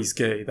 oh, he's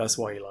gay, that's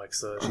why he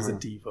likes her, she's a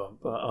diva.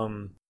 But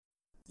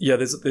yeah,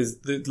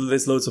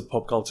 there's loads of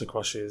pop culture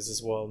crushes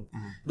as well.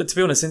 But to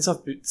be honest,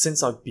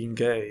 since I've been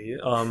gay,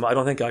 I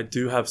don't think I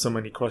do have so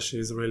many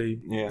crushes really.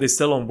 They're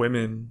still on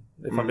women,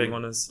 if I'm being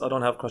honest. I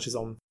don't have crushes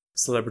on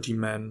celebrity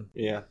men.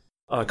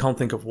 I can't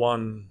think of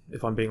one,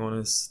 if I'm being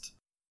honest.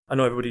 I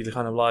know everybody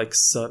kind of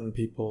likes certain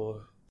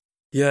people.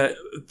 Yeah,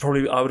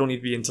 probably I would only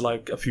be into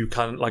like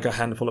a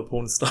handful of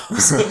porn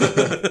stars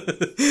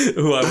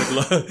who I would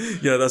love.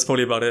 Yeah, that's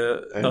probably about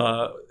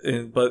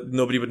it. But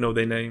nobody would know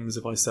their names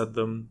if I said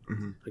them.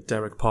 Like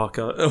Derek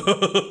Parker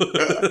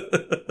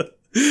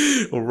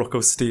or Rocco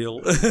Steele.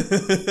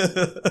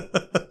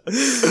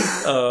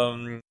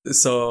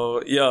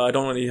 So yeah, I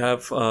don't really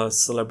have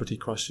celebrity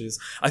crushes.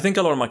 I think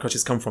a lot of my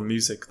crushes come from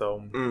music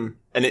though.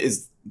 And it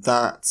is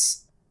that.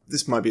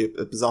 This might be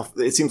a bizarre.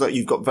 It seems like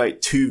you've got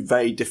two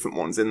very different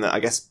ones in that. I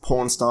guess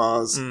porn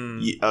stars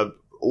are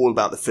all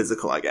about the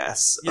physical. I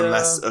guess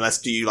unless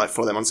do you like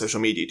follow them on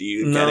social media? Do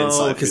you get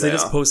inside? No, because they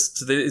just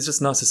post. It's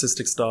just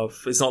narcissistic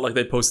stuff. It's not like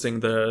they're posting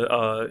their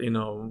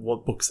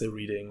what books they're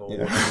reading or.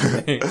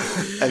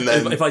 And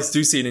then if I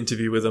do see an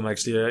interview with them,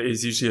 actually,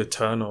 it's usually a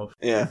turn off.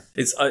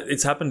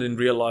 It's happened in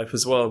real life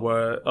as well,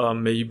 where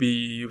maybe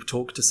you've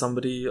talked to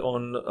somebody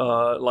on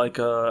like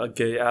a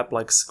gay app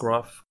like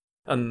Scruff.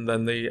 And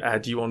then they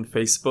add you on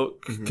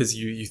Facebook because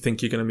you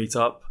think you're going to meet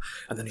up,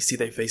 and then you see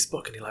their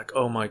Facebook and you're like,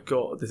 oh my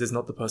god, this is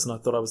not the person I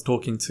thought I was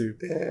talking to.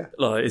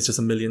 Like, it's just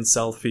a million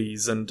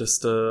selfies and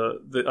just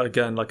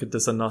again like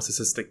just a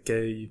narcissistic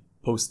gay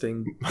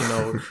posting,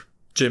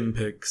 gym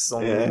pics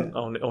on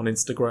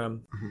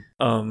Instagram.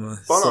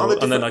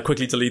 And then I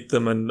quickly delete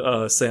them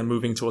and say I'm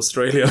moving to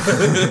Australia.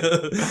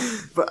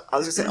 But I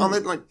was going to say, are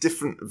there like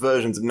different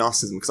versions of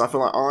narcissism? Because I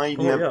feel like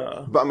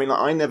but I mean, like,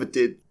 I never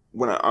did.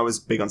 When I was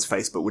big onto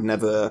Facebook, would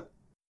never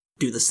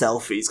do the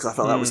selfies because I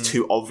felt that was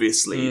too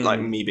obviously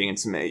like me being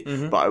into me.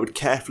 But I would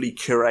carefully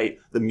curate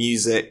the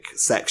music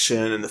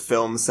section and the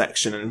film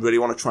section and really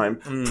want to try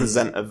and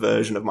present a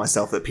version of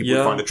myself that people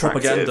would find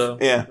attractive. Propaganda.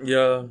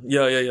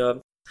 Yeah.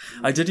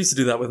 I did used to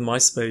do that with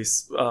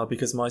MySpace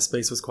because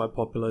MySpace was quite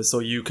popular. So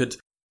you could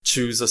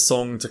choose a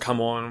song to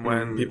come on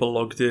when people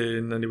logged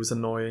in, and it was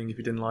annoying if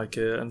you didn't like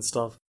it and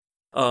stuff.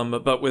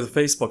 But with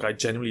Facebook, I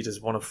genuinely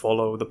just want to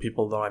follow the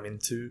people that I'm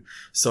into.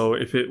 So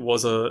if it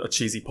was a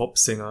cheesy pop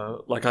singer,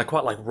 like I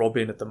quite like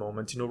Robin at the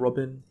moment. You know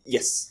Robin?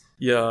 Yes.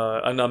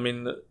 Yeah, and I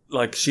mean,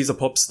 like, she's a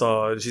pop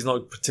star. She's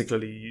not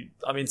particularly.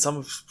 I mean,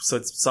 some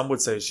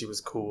would say she was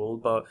cool,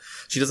 but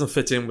she doesn't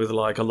fit in with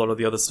like a lot of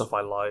the other stuff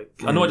I like.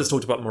 I know I just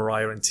talked about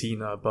Mariah and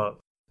Tina, but.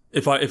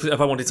 If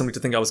I wanted somebody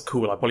to think I was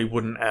cool, I probably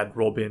wouldn't add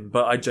Robin,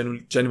 but I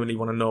genuinely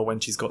want to know when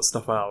she's got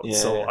stuff out.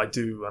 So I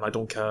do, and I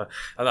don't care.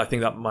 And I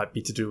think that might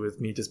be to do with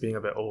me just being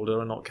a bit older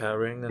and not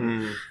caring.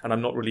 And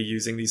I'm not really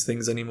using these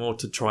things anymore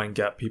to try and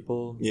get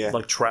people,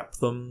 like trap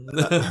them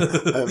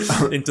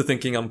into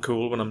thinking I'm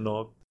cool when I'm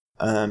not.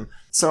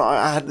 So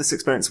I had this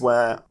experience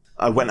where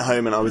I went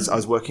home and I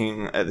was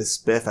working at this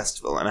beer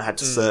festival, and I had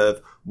to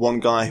serve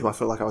one guy who I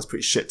felt like I was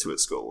pretty shit to at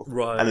school,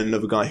 and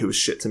another guy who was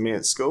shit to me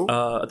at school.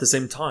 At the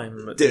same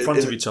time, in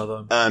front of each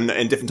other?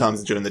 In different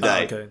times during the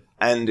day. Okay.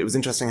 And it was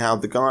interesting how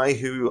the guy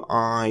who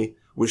I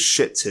was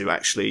shit to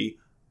actually,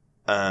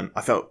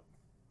 I felt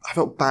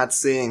bad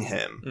seeing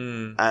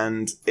him,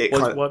 and it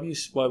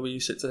why were you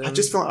shit to him? I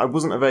just felt like I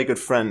wasn't a very good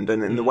friend,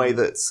 and in the way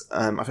that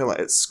I feel like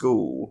at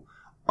school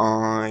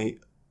I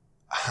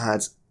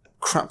had a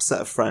crap set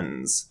of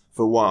friends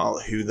for a while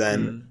who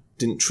then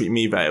didn't treat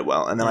me very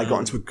well, and then I got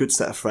into a good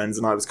set of friends,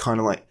 and I was kind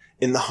of like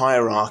in the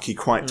hierarchy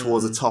quite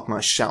towards the top, and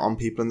I shout on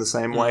people in the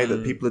same way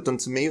that people had done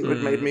to me that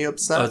had made me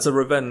upset. It's a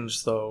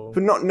revenge though,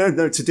 but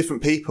no to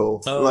different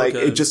people.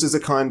 It just is a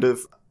kind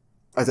of,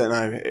 I don't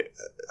know,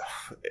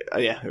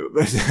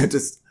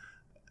 just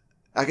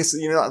I guess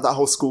that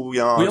whole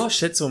schoolyard. We are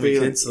shits when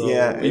we're kids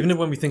though. Even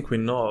when we think we're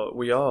not,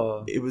 we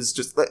are. It was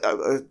just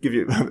I'll give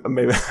you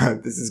maybe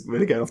this is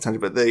really going off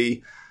tangent, but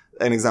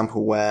an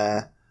example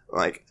where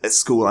like at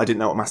school, I didn't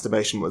know what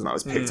masturbation was, and I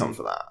was picked on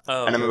for that.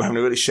 Oh, and I remember having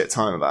a really shit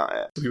time about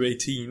it. You were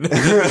 18. Yeah,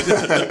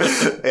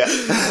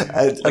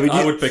 and,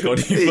 I would pick on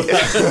you for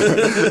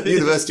that.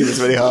 University was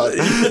really hard,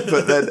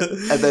 but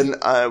then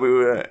we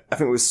were, I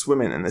think we were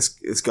swimming, and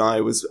this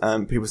guy was,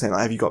 people were saying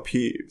like, "Have you got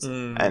pubes?"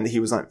 And he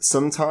was like,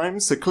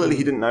 "Sometimes." So clearly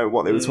he didn't know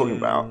what they were talking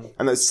about.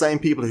 And those same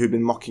people who'd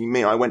been mocking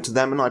me, I went to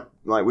them and I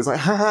like was like,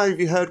 "Haha, have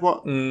you heard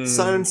what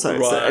so and so?"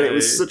 And it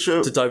was such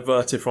a, to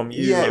divert it from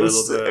you. yeah, a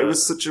little bit. It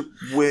was such a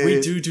weird.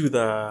 We do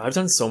that. I've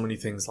done so many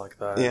things like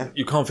that. Yeah.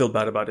 You can't feel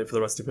bad about it for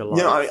the rest of your life.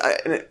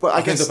 Yeah, but I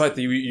think guess the fact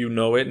that you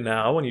know it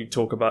now and you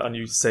talk about and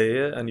you say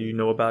it and you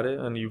know about it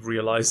and you've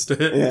realised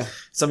it. Yeah.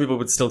 Some people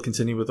would still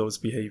continue with those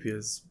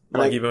behaviours,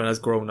 even as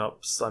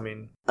grown-ups. I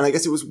mean, and I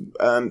guess it was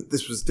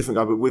this was a different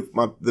guy, but with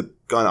the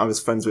guy that I was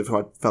friends with, who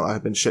I felt I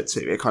had been shit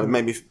to, it kind of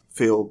made me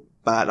feel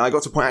bad. And I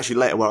got to a point actually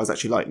later where I was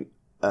actually like,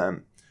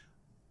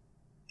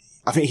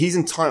 I think he's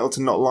entitled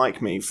to not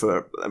like me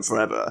for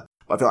forever.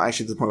 But I feel like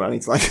actually to the point where I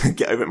need to like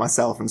get over it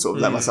myself and sort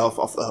of let myself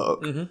off the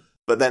hook. Mm-hmm.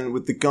 But then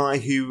with the guy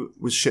who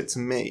was shit to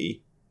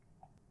me,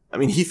 I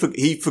mean, he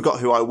forgot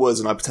who I was,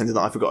 and I pretended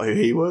that I forgot who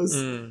he was.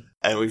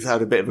 And we've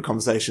had a bit of a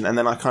conversation, and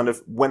then I kind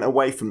of went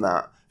away from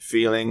that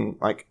feeling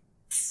like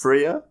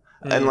freer.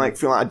 And like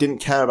feel like I didn't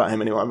care about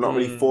him anymore. I've not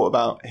really thought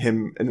about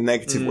him in a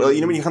negative way.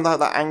 You know, when you kind of have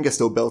that anger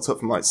still built up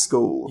from like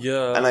school,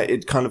 and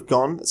it kind of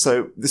gone.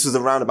 So this was a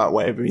roundabout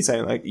way of me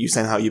saying like you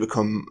saying how you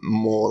become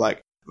more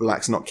like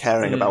relaxed, not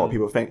caring about what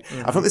people think.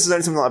 I thought this is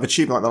only something that I've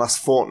achieved in like the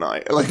last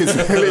fortnight. Like it's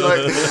really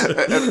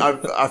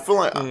like I feel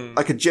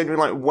like a genuine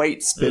like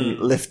weight's been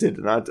lifted,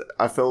 and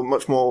I feel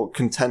much more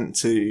content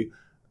to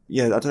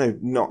I don't know,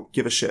 not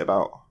give a shit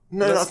about.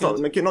 No, that's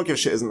not give a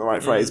shit isn't the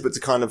right phrase, but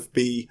to kind of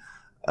be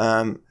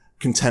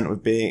content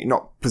with being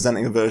not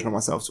presenting a version of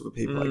myself to other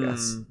people, I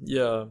guess.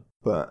 Yeah.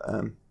 But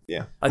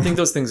yeah. I think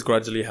those things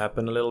gradually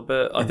happen a little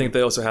bit. I think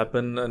they also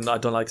happen, and I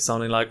don't like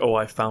sounding like, oh,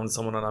 I found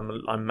someone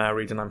and I'm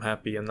married and I'm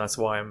happy and that's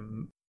why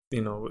I'm,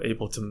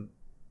 able to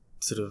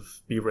sort of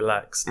be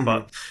relaxed.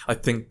 But I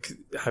think,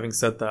 having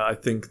said that, I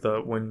think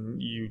that when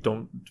you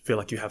don't feel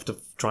like you have to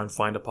try and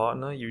find a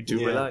partner, you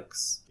do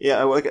relax.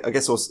 Yeah, well, I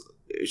guess also,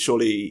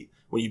 surely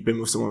when you've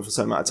been with someone for a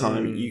certain amount of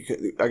time,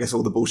 I guess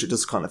all the bullshit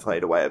does kind of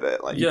fade away a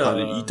bit. Like you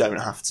don't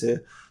have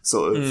to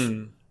sort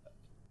of.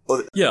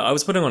 Yeah, I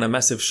was putting on a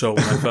massive show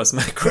when I first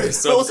met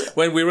Chris. So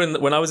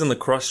when I was in the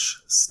crush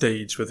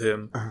stage with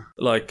him,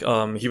 like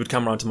he would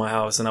come around to my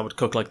house and I would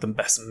cook like the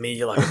best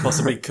meal I could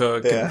possibly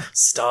cook, and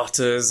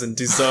starters and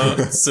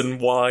desserts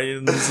and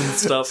wines and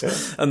stuff,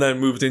 and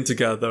then moved in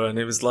together, and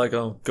it was like,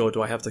 oh god,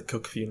 do I have to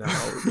cook for you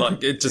now?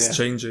 Like it just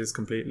changes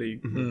completely.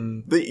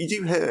 But you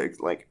do hear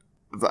like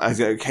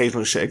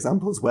occasional shit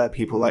examples where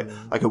people like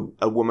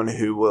a woman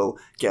who will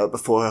get up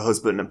before her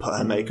husband and put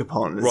her makeup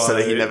on so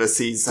that he never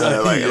sees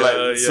her.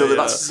 So that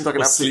just seems like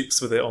an absolute,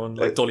 sleeps with it on,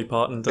 like Dolly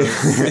Parton does.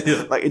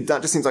 Like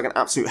that just seems like an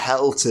absolute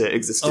hell to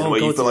exist in,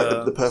 where you feel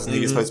like the person who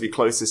you're supposed to be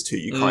closest to,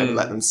 you kind of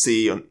let them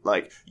see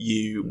like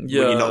you when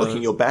you're not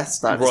looking your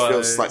best. That just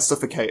feels like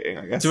suffocating,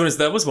 I guess. To be honest,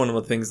 that was one of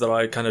the things that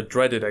I kind of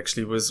dreaded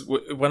actually, was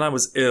when I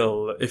was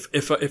ill.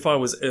 If I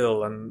was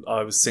ill and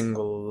I was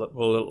single,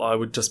 well, I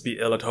would just be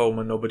ill at home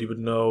and nobody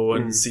would know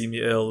and see me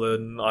ill,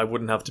 and I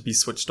wouldn't have to be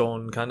switched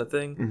on, kind of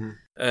thing.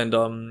 And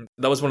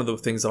that was one of the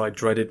things that I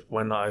dreaded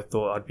when I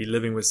thought I'd be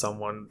living with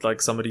someone,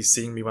 like somebody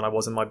seeing me when I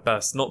wasn't my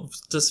best, not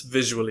just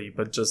visually,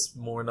 but just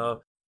more in a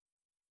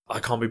I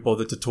can't be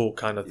bothered to talk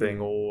kind of thing,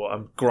 or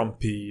I'm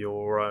grumpy,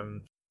 or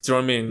do you know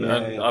what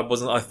I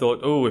mean? I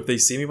thought, oh, if they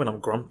see me when I'm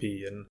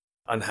grumpy and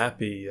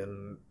unhappy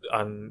and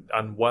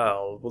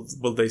unwell,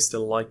 will they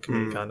still like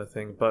me, kind of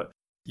thing. But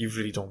you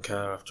really don't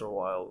care after a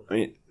while. I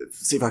mean,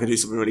 see if I can do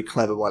something really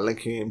clever while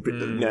linking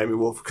in Naomi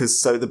Wolf, because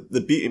so the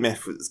beauty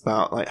myth was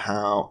about like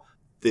how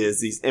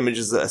there's these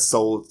images that are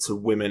sold to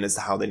women as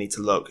to how they need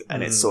to look,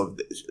 and it's sort of,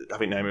 I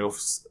think Naomi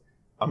Wolf's,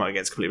 I might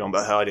get completely wrong,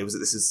 but her idea was that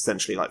this is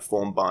essentially like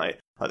formed by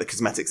like the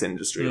cosmetics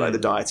industry, like the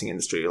dieting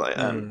industry, like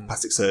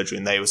plastic surgery,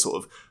 and they were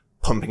sort of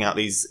pumping out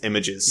these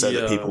images so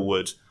that people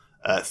would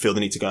feel the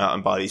need to go out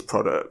and buy these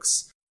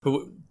products.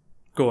 But,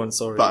 go on,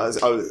 sorry.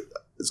 But I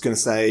was going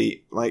to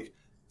say, like,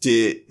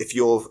 if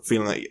you're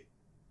feeling like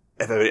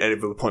at a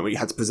point where you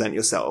had to present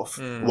yourself,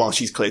 while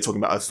she's clearly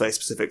talking about a very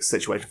specific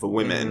situation for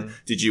women,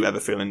 did you ever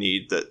feel a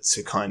need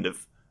to kind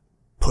of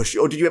push,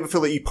 or did you ever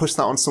feel that you pushed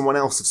that on someone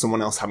else, of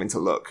someone else having to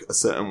look a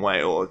certain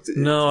way? Or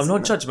no, I'm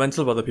not judgmental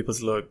of other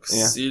people's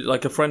looks. Yeah.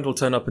 Like a friend will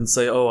turn up and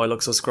say, "Oh, I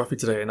look so scruffy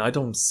today," and I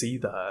don't see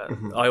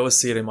that. I always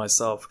see it in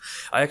myself.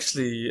 I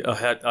actually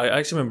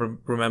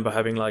remember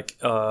having like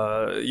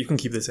you can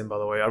keep this in, by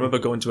the way. I remember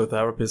going to a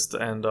therapist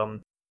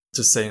and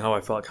just saying how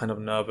I felt kind of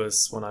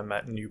nervous when I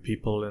met new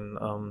people,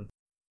 and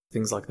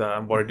things like that.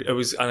 I'm worried. It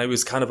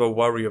was kind of a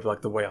worry of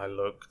like the way I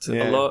looked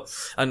a lot,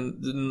 and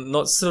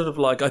not sort of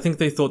like, I think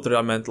they thought that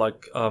I meant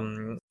like,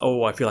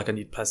 oh, I feel like I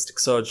need plastic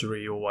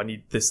surgery, or I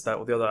need this, that,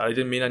 or the other. I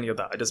didn't mean any of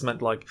that. I just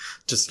meant like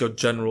just your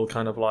general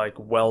kind of like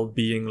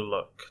well-being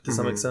look. Does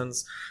that make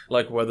sense?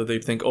 Like whether they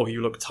think, oh,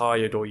 you look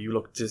tired or you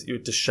look you're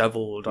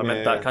disheveled. I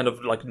meant that kind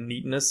of like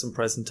neatness and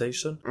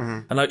presentation.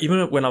 And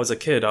even when I was a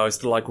kid, I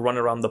used to like run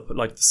around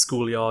the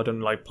schoolyard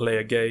and like play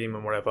a game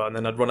and whatever, and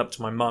then I'd run up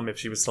to my mum if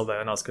she was still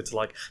there and ask her to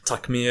like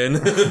tuck me in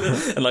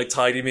and like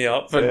tidy me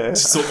up and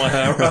sort my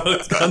hair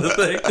out kind of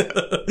thing.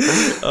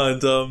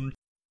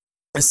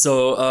 And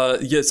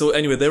so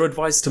anyway, their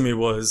advice to me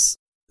was,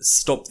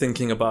 stop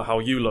thinking about how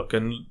you look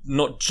and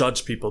not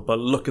judge people, but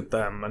look at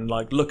them and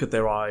like look at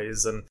their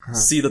eyes and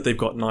see that they've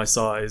got nice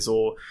eyes,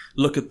 or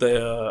look at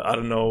their, I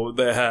don't know,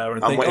 their hair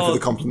and I'm think, waiting for the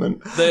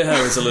compliment. Their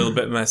hair is a little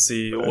bit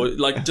messy, or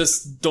like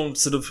just don't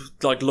sort of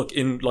like look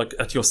in like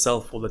at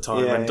yourself all the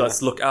time and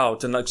just look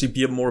out and actually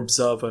be more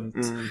observant.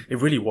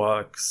 It really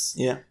works.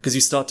 Yeah. Because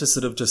you start to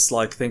sort of just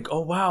like think,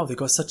 oh wow, they've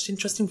got such an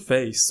interesting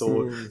face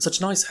or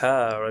such nice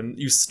hair, and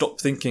you stop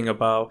thinking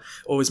about,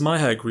 oh, is my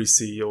hair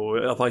greasy,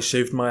 or have I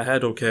shaved my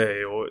head okay,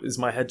 or is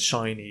my head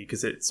shiny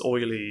because it's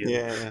oily,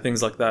 and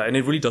things like that. And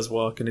it really does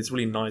work, and it's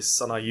really nice,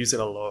 and I use it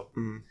a lot.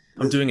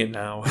 I'm doing it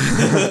now.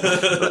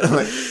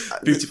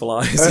 Beautiful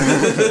eyes.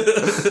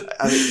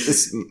 I mean,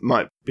 this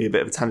might be a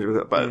bit of a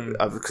tangent, but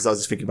because I was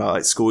just thinking about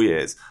like school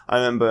years. I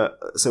remember,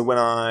 so when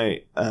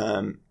I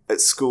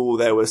at school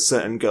there were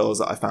certain girls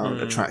that I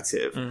found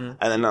attractive, and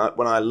then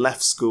when I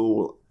left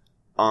school,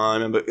 I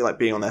remember like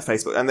being on their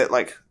Facebook, and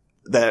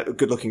they're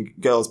good-looking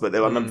girls, but I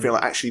remember feeling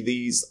like,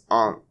 actually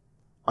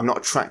I'm not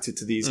attracted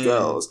to these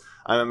girls.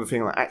 I remember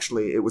feeling like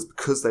actually it was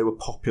because they were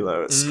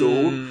popular at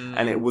school,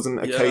 and it wasn't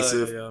a case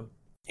of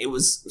it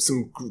was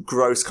some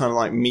gross kind of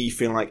like me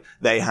feeling like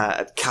they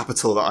had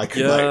capital that I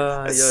could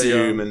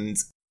assume. And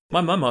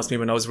my mum asked me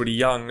when I was really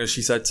young,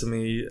 she said to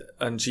me,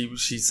 and she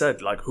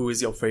said like, who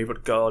is your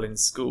favorite girl in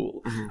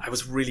school? I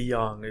was really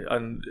young,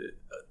 and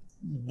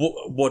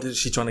what is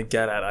she trying to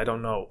get at? I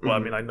don't know. Well, I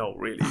mean, I know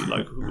really.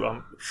 Like,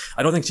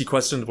 I don't think she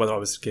questioned whether I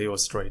was gay or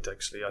straight.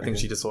 Actually, I think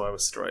she just thought I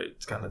was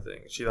straight, kind of thing.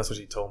 That's what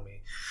she told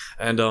me.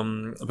 And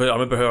but I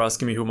remember her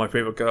asking me who my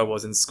favorite girl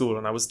was in school,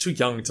 and I was too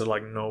young to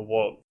like know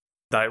what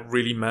that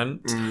really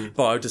meant.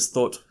 But I just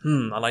thought,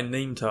 and I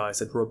named her. I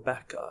said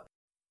Rebecca,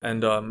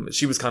 and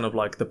she was kind of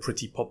like the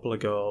pretty popular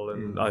girl,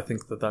 and I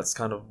think that's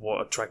kind of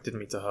what attracted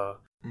me to her,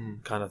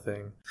 kind of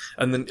thing.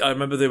 And then I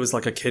remember there was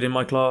like a kid in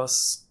my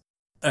class.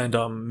 And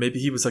maybe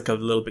he was like a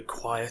little bit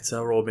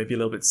quieter, or maybe a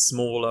little bit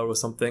smaller or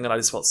something, and I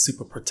just felt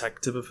super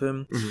protective of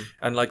him.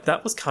 And like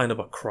that was kind of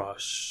a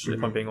crush,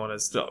 if I'm being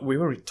honest. We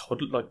were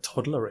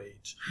toddler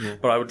age,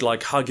 but I would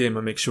like hug him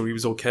and make sure he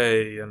was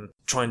okay, and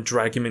try and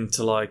drag him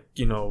into like,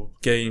 you know,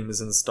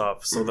 games and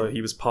stuff, so that he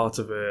was part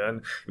of it.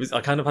 And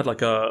I kind of had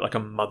like a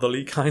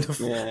motherly kind of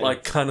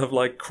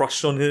like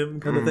crush on him,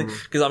 kind of thing.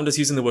 Because I'm just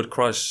using the word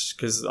crush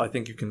because I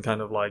think you can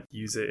kind of like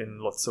use it in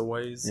lots of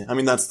ways. I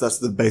mean that's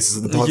the basis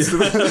of the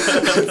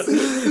podcast.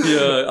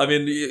 Yeah, I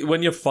mean,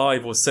 when you're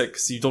 5 or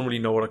 6, you don't really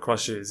know what a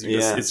crush is.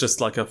 It's just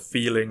like a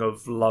feeling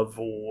of love,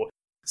 or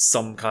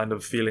some kind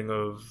of feeling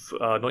of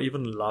not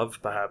even love,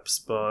 perhaps,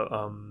 but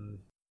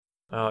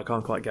I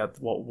can't quite get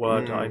what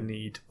word I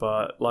need,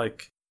 but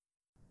like,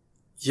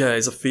 yeah,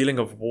 it's a feeling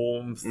of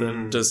warmth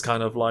and just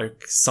kind of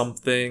like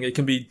something. It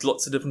can be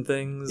lots of different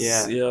things.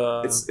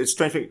 Yeah. It's a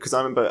strange thing because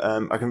I remember,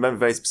 I can remember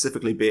very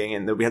specifically being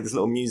in we had this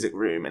little music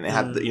room, and it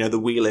had the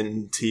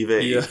wheel-in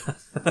TV. Yeah.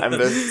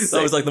 That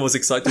was like the most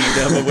exciting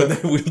thing ever, when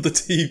they wheeled the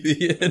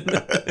TV in,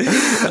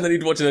 and then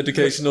you'd watch an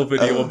educational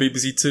video on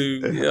BBC Two.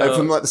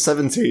 From like the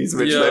 70s,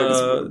 which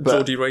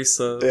Geordie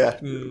Racer. Yeah,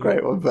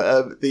 great one.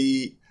 But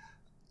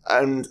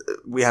and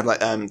we had like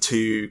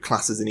 2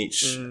 classes in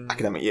each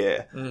academic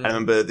year. And I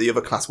remember the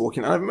other class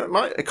walking, and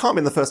it can't have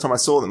been the first time I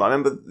saw them. I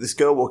remember this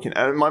girl walking,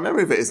 and my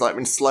memory of it is like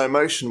in slow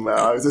motion, where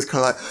I was just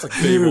kind of like,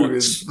 who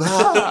is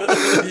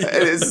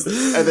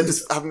that? And then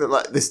just having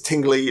like this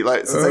tingly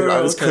like sensation.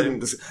 I just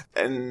couldn't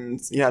and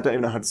I don't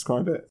even know how to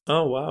describe it.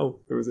 Oh wow,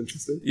 it was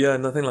interesting. Yeah,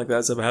 nothing like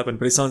that's ever happened,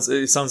 but it sounds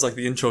like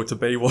the intro to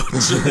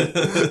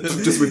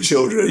Baywatch. Just with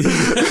children.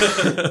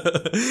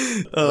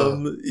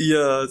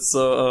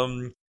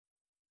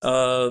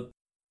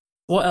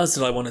 What else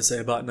did I want to say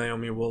about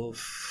Naomi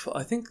Wolf?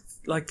 I think,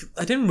 like,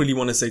 I didn't really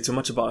want to say too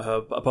much about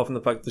her, apart from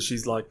the fact that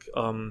she's, like,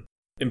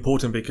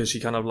 important because she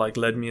kind of, like,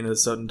 led me in a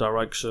certain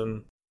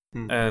direction.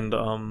 And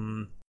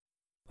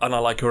I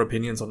like her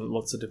opinions on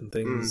lots of different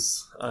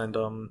things. And,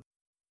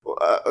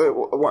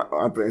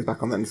 I bring it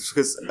back on then,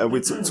 because we're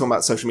talking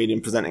about social media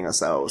and presenting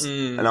ourselves.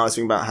 And I was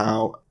thinking about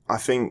how I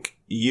think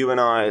you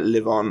and I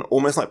live on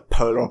almost like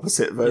polar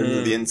opposite versions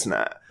of the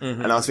internet.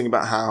 And I was thinking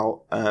about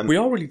how we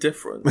are really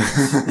different.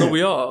 No,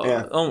 we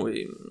are, aren't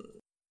we?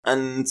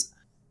 And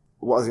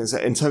what I was going to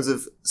say, in terms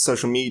of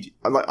social media,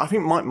 like, I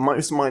think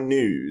most of my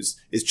news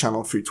is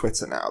channeled through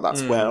Twitter now.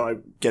 That's where I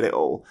get it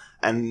all.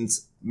 And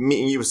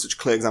meeting you was such a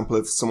clear example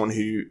of someone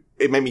who,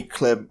 it made me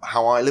clear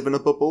how I live in a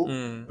bubble,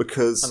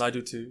 because... And I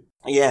do too.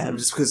 Yeah,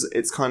 just because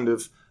it's kind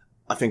of...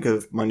 I think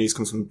of my news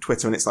comes from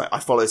Twitter, and it's like I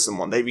follow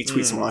someone, they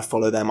retweet someone, I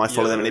follow them,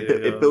 and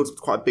it builds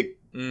quite a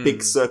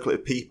big circle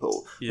of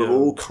people, but we're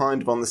all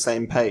kind of on the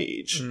same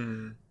page.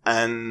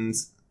 And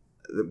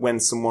when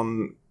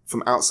someone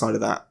from outside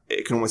of that,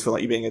 it can almost feel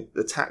like you're being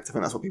attacked. I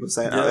think that's what people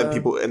say,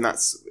 and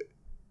that's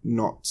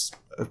not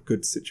a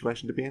good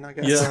situation to be in, I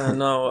guess. Yeah,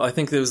 no, I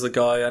think there was a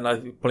guy, and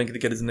I'm probably going to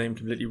get his name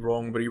completely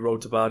wrong, but he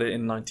wrote about it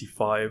in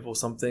 95 or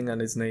something, and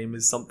his name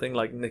is something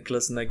like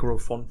Nicholas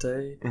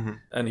Negrofonte,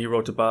 and he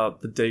wrote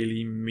about the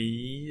Daily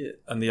Me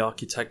and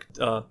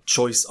the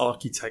choice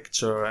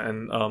architecture,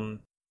 and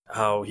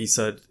how he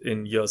said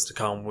in years to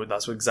come,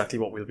 that's exactly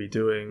what we'll be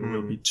doing.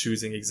 We'll be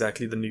choosing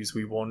exactly the news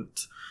we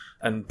want,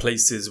 and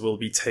places will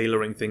be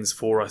tailoring things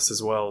for us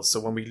as well.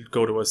 So when we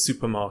go to a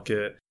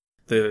supermarket,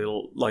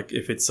 they'll, like,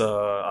 if it's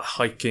a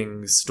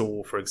hiking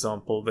store, for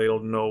example,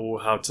 they'll know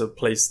how to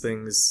place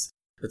things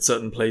at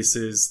certain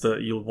places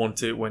that you'll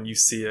want it when you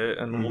see it,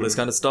 and all this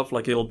kind of stuff.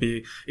 Like, it'll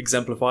be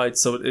exemplified.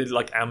 So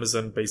like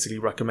Amazon basically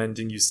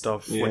recommending you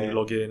stuff when you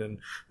log in and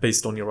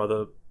based on your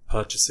other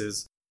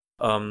purchases.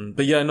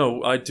 But yeah,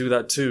 no, I do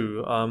that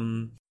too.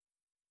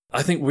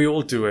 I think we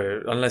all do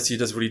it, unless you're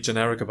just really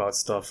generic about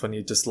stuff and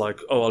you're just like,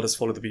 oh, I'll just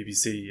follow the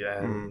BBC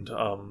and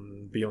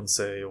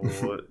Beyonce, or do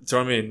you know what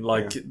I mean?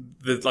 Like,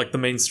 the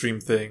mainstream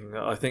thing.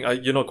 I think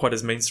you're not quite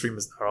as mainstream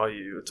as that, are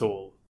you, at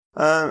all?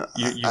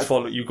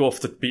 You go off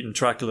the beaten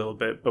track a little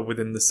bit, but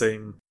within the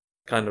same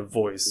kind of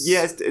voice.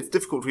 Yeah, it's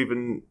difficult to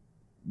even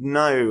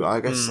know.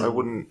 I guess I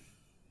wouldn't,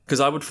 because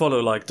I would follow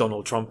like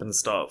Donald Trump and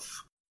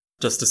stuff,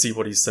 just to see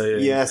what he's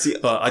saying. Yeah,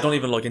 but I don't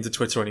even log into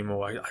Twitter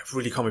anymore. I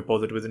really can't be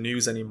bothered with the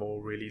news anymore,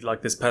 really.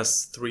 Like, this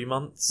past 3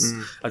 months,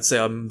 I'd say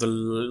I'm the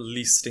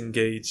least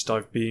engaged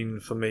I've been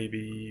for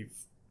maybe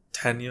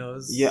 10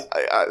 years. Yeah,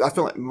 I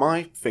feel like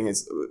my thing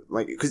is,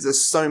 like, because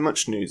there's so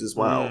much news as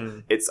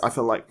well, I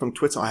feel like from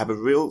Twitter I have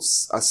a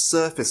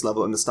surface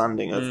level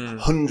understanding of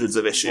hundreds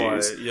of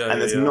issues,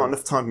 and there's not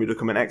enough time for me to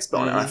become an expert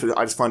on it.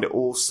 I just find it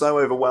all so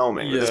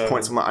overwhelming at this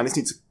point. I'm like, I just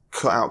need to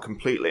cut out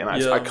completely, and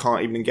I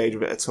can't even engage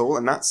with it at all,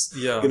 and that's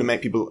going to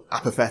make people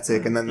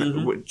apathetic. And then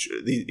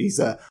these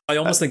I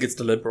almost think it's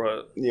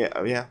deliberate.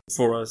 Yeah,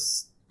 for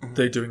us,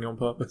 they're doing it on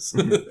purpose.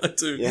 I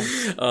do. Yeah.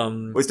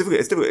 Well, it's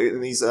difficult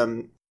in these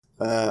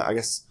I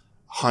guess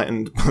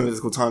heightened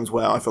political times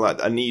where I feel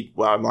like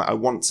I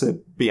want to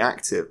be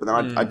active, but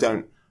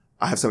then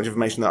I have so much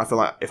information that I feel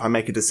like if I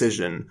make a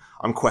decision,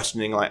 I'm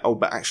questioning, like, oh,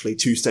 but actually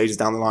 2 stages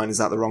down the line, is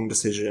that the wrong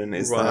decision?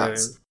 Is that...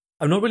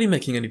 I'm not really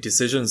making any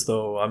decisions,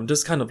 though. I'm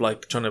just kind of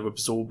like trying to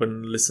absorb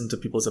and listen to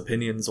people's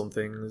opinions on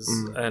things.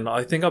 And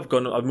I think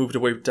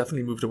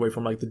definitely moved away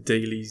from like the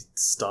daily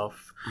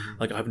stuff.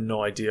 Like, I have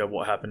no idea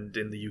what happened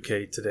in the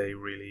UK today,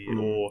 really,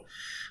 or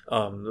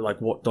like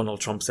what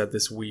Donald Trump said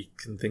this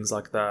week and things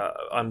like that.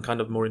 I'm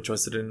kind of more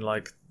interested in,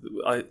 like,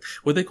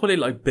 would they call it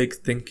like big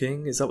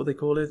thinking? Is that what they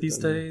call it these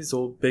days?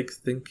 Or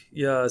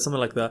something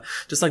like that.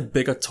 Just like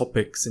bigger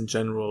topics in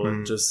general,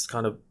 and just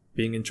kind of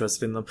being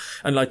interested in them.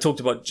 And I talked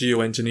about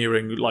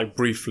geoengineering, like,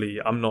 briefly.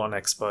 I'm not an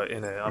expert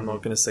in it. I'm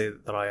not going to say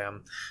that I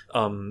am.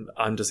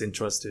 I'm just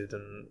interested,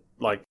 and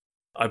like,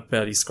 I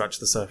barely scratched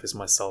the surface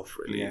myself,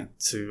 really,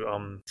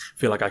 to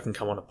feel like I can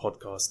come on a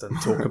podcast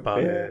and talk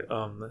about it,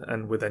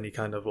 and with any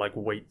kind of like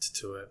weight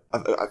to it.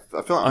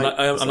 I feel like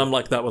I'm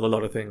like that with a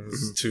lot of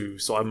things too.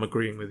 So I'm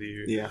agreeing with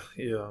you.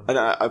 Yeah. And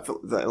I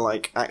feel that,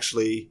 like,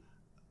 actually,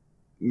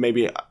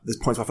 maybe there's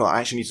points where I feel like I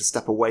actually need to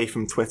step away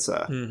from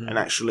Twitter and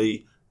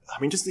actually, I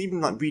mean, just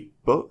even like read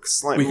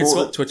books. Like, we can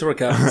swap Twitter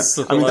accounts.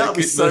 I mean, that would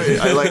be so.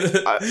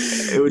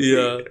 It would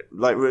be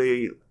like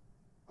really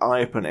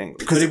eye-opening.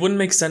 But it wouldn't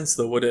make sense,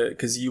 though, would it?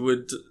 Because you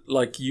would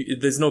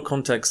there's no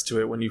context to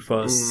it when you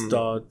first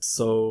start.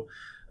 So,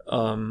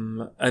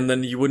 and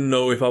then you wouldn't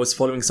know if I was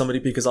following somebody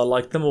because I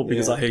liked them or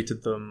because I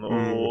hated them,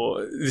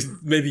 or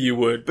maybe you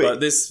would.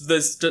 But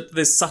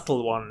there's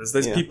subtle ones.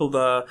 There's people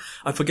that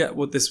I forget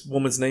what this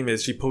woman's name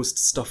is. She posts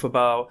stuff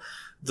about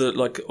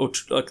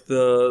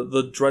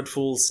the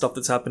dreadful stuff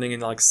that's happening in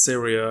like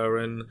Syria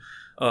and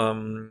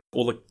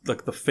all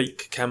the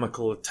fake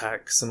chemical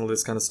attacks and all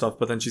this kind of stuff.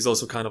 But then she's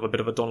also kind of a bit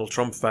of a Donald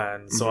Trump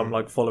fan, so I'm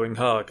like following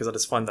her because I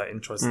just find that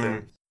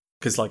interesting.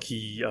 Because like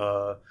he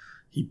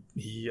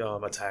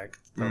attacked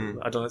them.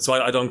 I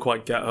don't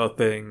quite get her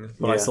thing,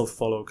 but I still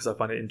follow because I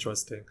find it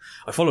interesting.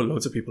 I follow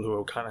loads of people who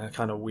are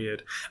kind of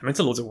weird. I'm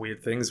into loads of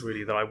weird things,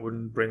 really, that I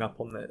wouldn't bring up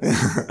on this.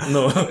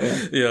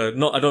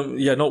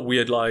 Not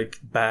weird like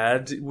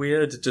bad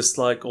weird, just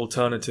like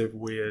alternative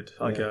weird,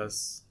 I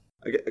guess.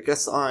 I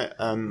guess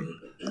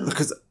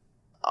because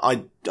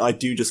I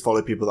do just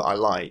follow people that I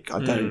like. I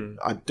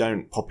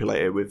don't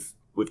populate it with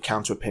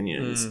counter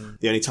opinions.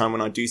 The only time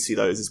when I do see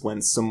those is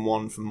when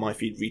someone from my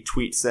feed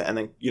retweets it, and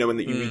then when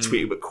you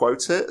retweet it but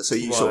quote it. So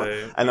you sort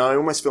of, and I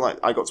almost feel like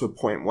I got to a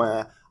point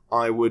where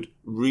I would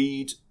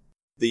read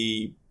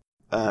the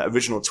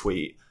original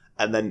tweet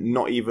and then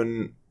not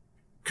even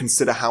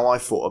consider how I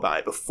thought about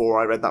it before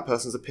I read that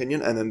person's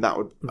opinion, and then I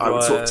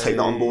would sort of take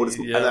that on board.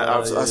 And then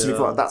I feel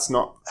like that's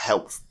not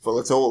helpful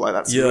at all. Like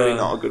that's really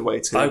not a good way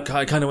to.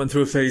 I kind of went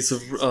through a phase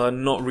of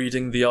not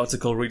reading the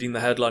article, reading the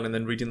headline, and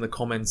then reading the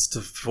comments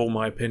to form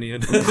my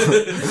opinion,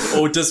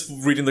 or just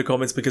reading the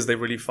comments because they're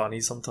really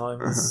funny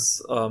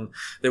sometimes.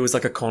 There was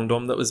like a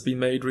condom that was being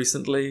made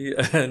recently,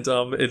 and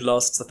it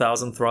lasts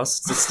 1,000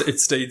 thrusts. It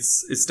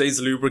stays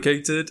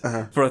lubricated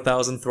for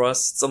 1,000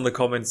 thrusts, and the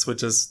comments were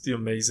just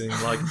amazing.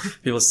 Like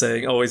people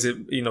saying, "Oh, is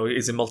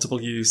it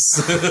multiple use?"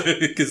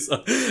 Because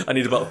I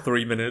need about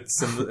 3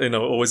 minutes, and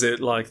or is it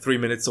like 3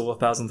 minutes or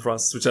 1,000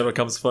 thrusts, whichever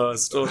comes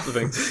first, or the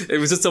thing. It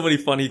was just so many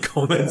funny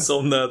comments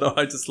on there that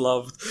I just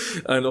loved,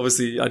 and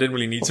obviously I didn't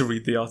really need to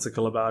read the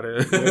article about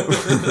it.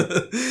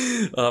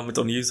 I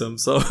don't use them,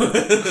 so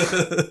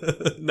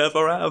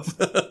never have.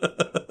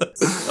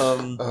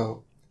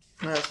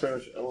 No, that's very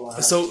much all I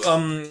have. So,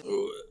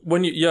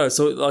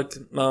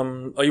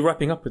 are you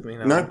wrapping up with me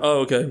now? No. Oh,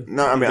 okay.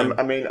 No, I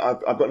mean,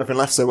 I've got nothing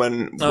left. So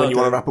when you want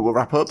to wrap up, we'll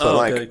wrap up.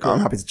 But cool. I'm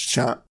happy to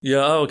chat.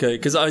 Yeah. Okay.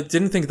 Because I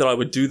didn't think that I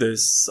would do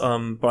this.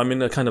 But I'm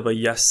in a kind of a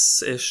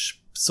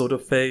yes-ish sort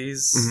of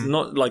phase. Mm-hmm.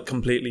 Not like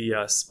completely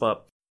yes,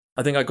 but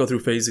I think I go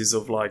through phases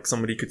of like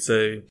somebody could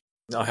say,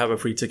 I have a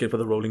free ticket for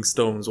the Rolling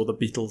Stones or the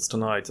Beatles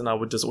tonight, and I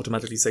would just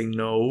automatically say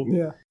no,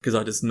 because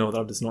I just know that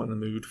I'm just not in the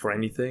mood for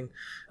anything.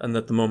 And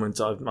at the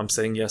moment, I'm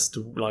saying yes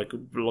to like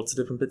lots of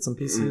different bits and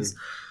pieces,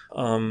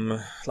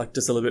 like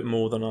just a little bit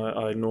more than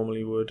I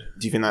normally would.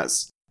 Do you think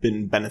that's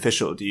been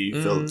beneficial? Do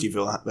you feel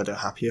better,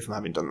 happier from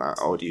having done that,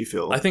 or do you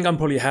feel? I think I'm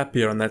probably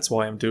happier, and that's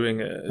why I'm doing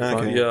it.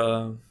 Okay.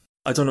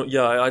 I don't know.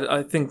 Yeah,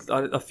 I think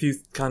a few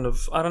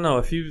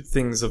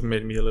things have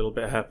made me a little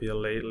bit happier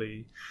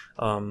lately.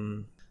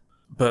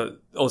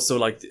 But also,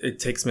 like, it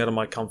takes me out of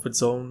my comfort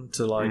zone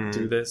to, like,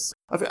 do this.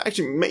 I think,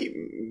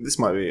 actually, this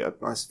might be a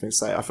nice thing to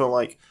say. I feel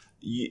like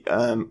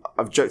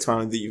I've joked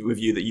around with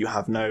you that you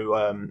have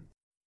no,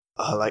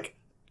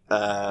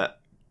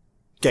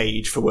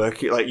 gauge for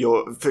work. Like,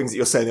 your things that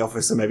you're saying in the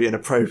office are maybe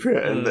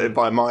inappropriate and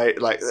by my,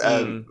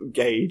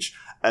 gauge.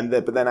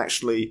 But then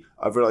actually,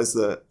 I've realised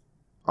that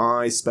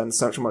you spend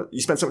so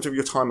much of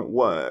your time at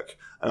work,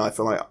 and I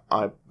feel like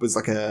I was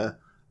like a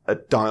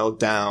dialed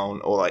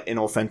down or like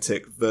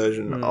inauthentic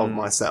version of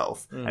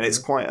myself, and it's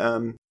quite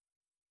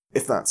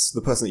if that's the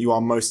person that you are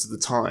most of the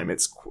time,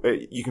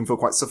 you can feel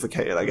quite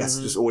suffocated, I guess,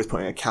 just always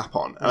putting a cap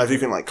on. And I do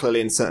think like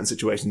clearly in certain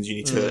situations you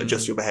need to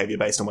adjust your behaviour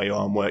based on where you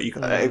are and work. You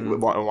can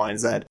Y and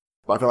Z.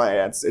 But I feel like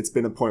it's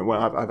been a point where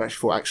I've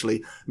actually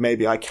thought,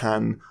 maybe I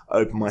can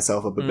open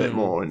myself up a bit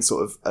more and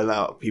sort of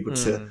allow people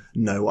to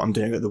know what I'm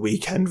doing at the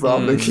weekend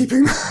rather than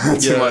keeping that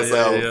to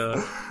myself.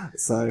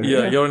 So we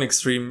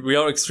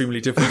are extremely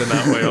different in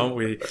that way, aren't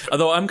we?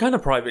 Although I'm kind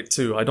of private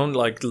too. I don't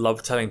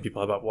love telling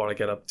people about what I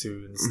get up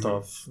to and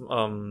stuff.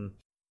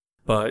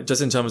 But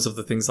just in terms of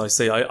the things I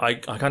say, I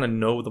kind of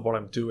know what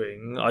I'm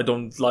doing.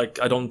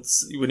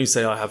 When you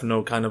say I have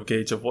no kind of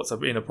gauge of what's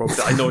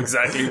inappropriate, I know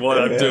exactly what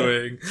I'm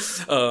doing.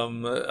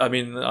 I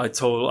mean, I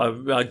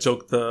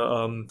joked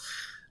that,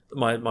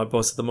 my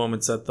boss at the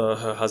moment said that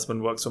her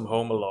husband works from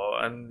home a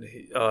lot, and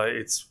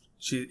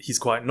he's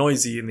quite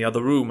noisy in the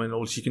other room, and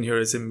all she can hear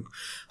is him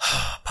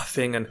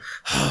puffing and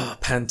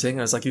panting.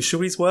 I was like, "You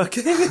sure he's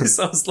working?" It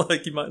sounds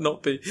like he might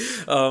not be.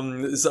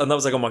 And that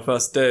was like on my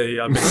first day.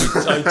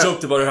 I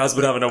joked about her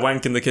husband having a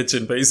wank in the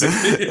kitchen,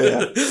 basically.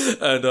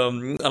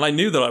 And I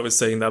knew that I was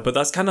saying that, but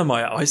that's kind of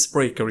my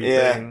icebreaker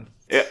thing.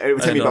 Yeah, it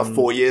would take me about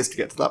 4 years to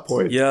get to that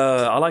point.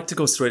 Yeah, I like to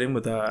go straight in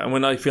with that, and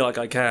when I feel like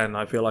I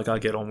feel like I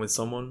get on with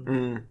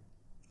someone.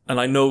 And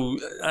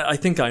I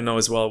think I know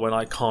as well when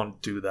I can't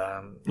do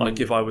that. Like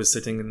if I was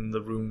sitting in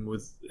the room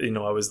with,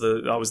 I was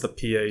the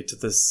PA to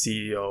the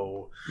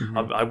CEO,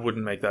 I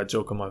wouldn't make that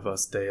joke on my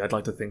first day. I'd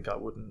like to think I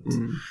wouldn't.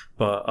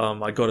 But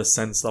I got a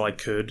sense that I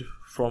could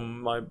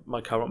from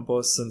my current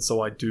boss, and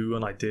so I do,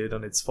 and I did,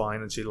 and it's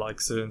fine, and she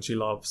likes it, and she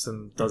loves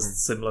and does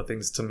similar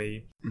things to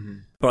me.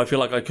 But I feel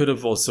like I could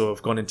have also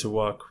gone into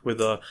work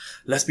with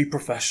let's be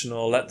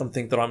professional, let them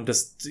think that I'm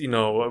just,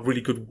 a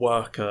really good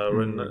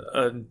worker,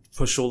 and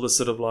push all the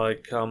sort of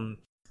like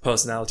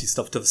personality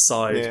stuff to the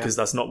side, because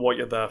that's not what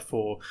you're there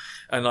for.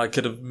 And I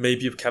could have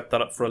maybe kept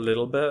that up for a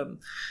little bit,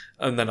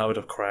 and then I would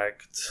have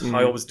cracked.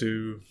 I always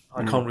do.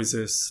 I can't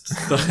resist.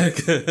 I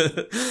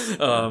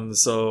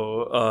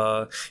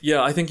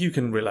think you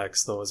can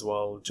relax though as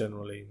well,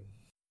 generally.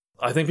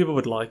 I think people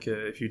would like it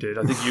if you did.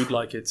 I think you'd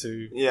like it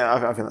too. Yeah, I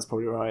think that's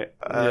probably right.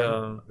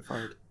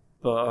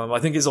 But I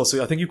think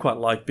I think you quite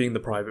like being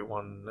the private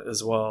one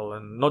as well,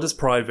 and not just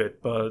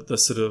private, but the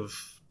sort of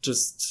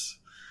just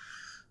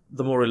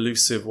the more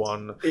elusive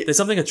one. There's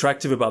something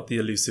attractive about the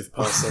elusive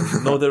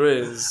person. No, there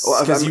is,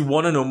 because you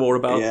want to know more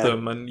about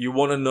them, and you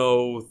want to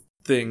know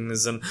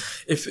things. And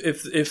if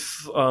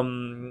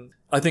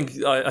I think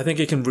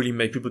it can really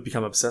make people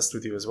become obsessed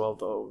with you as well,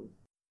 though.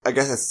 I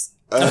guess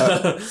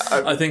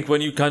I think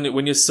when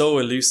you're so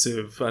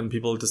elusive and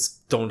people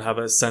just don't have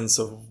a sense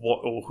of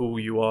what or who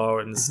you are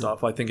and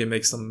stuff, I think it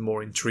makes them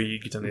more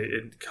intrigued, and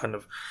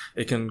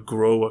it can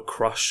grow a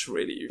crush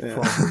really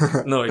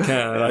from. No, it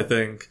can. I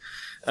think.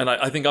 And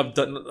I think I've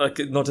done, like,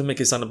 not to make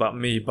it sound about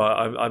me, but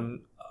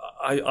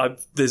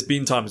I've there's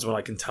been times when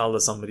I can tell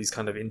that somebody's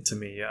kind of into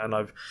me, and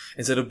I've,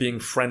 instead of being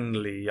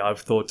friendly,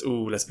 I've thought,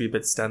 ooh, let's be a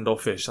bit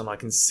standoffish, and I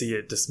can see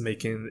it just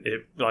making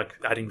it, like,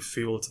 adding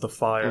fuel to the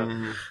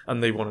fire,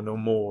 and they want to know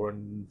more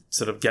and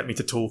sort of get me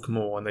to talk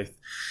more,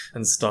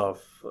 and stuff.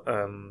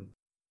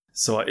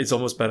 So it's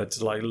almost better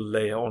to, like,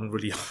 lay it on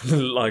really,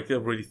 like,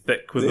 really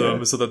thick with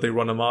them so that they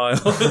run a mile.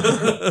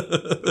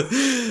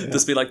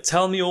 Just be like,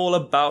 tell me all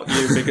about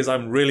you because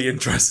I'm really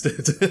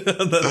interested.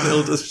 And then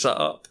they'll just shut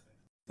up.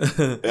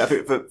 I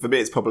think for me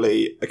it's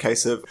probably a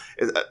case of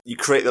you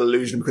create the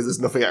illusion because there's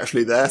nothing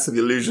actually there, so the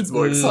illusion's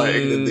more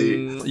exciting than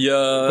the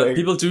thing.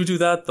 People do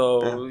that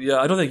though. Yeah,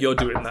 I don't think you're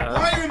doing that.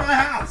 Why are you in my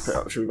house?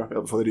 Should we wrap it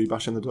up before they do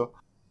bash in the door?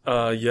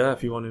 Yeah,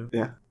 if you want to.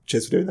 Yeah.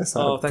 Cheers for doing this.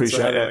 Thanks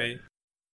for having me.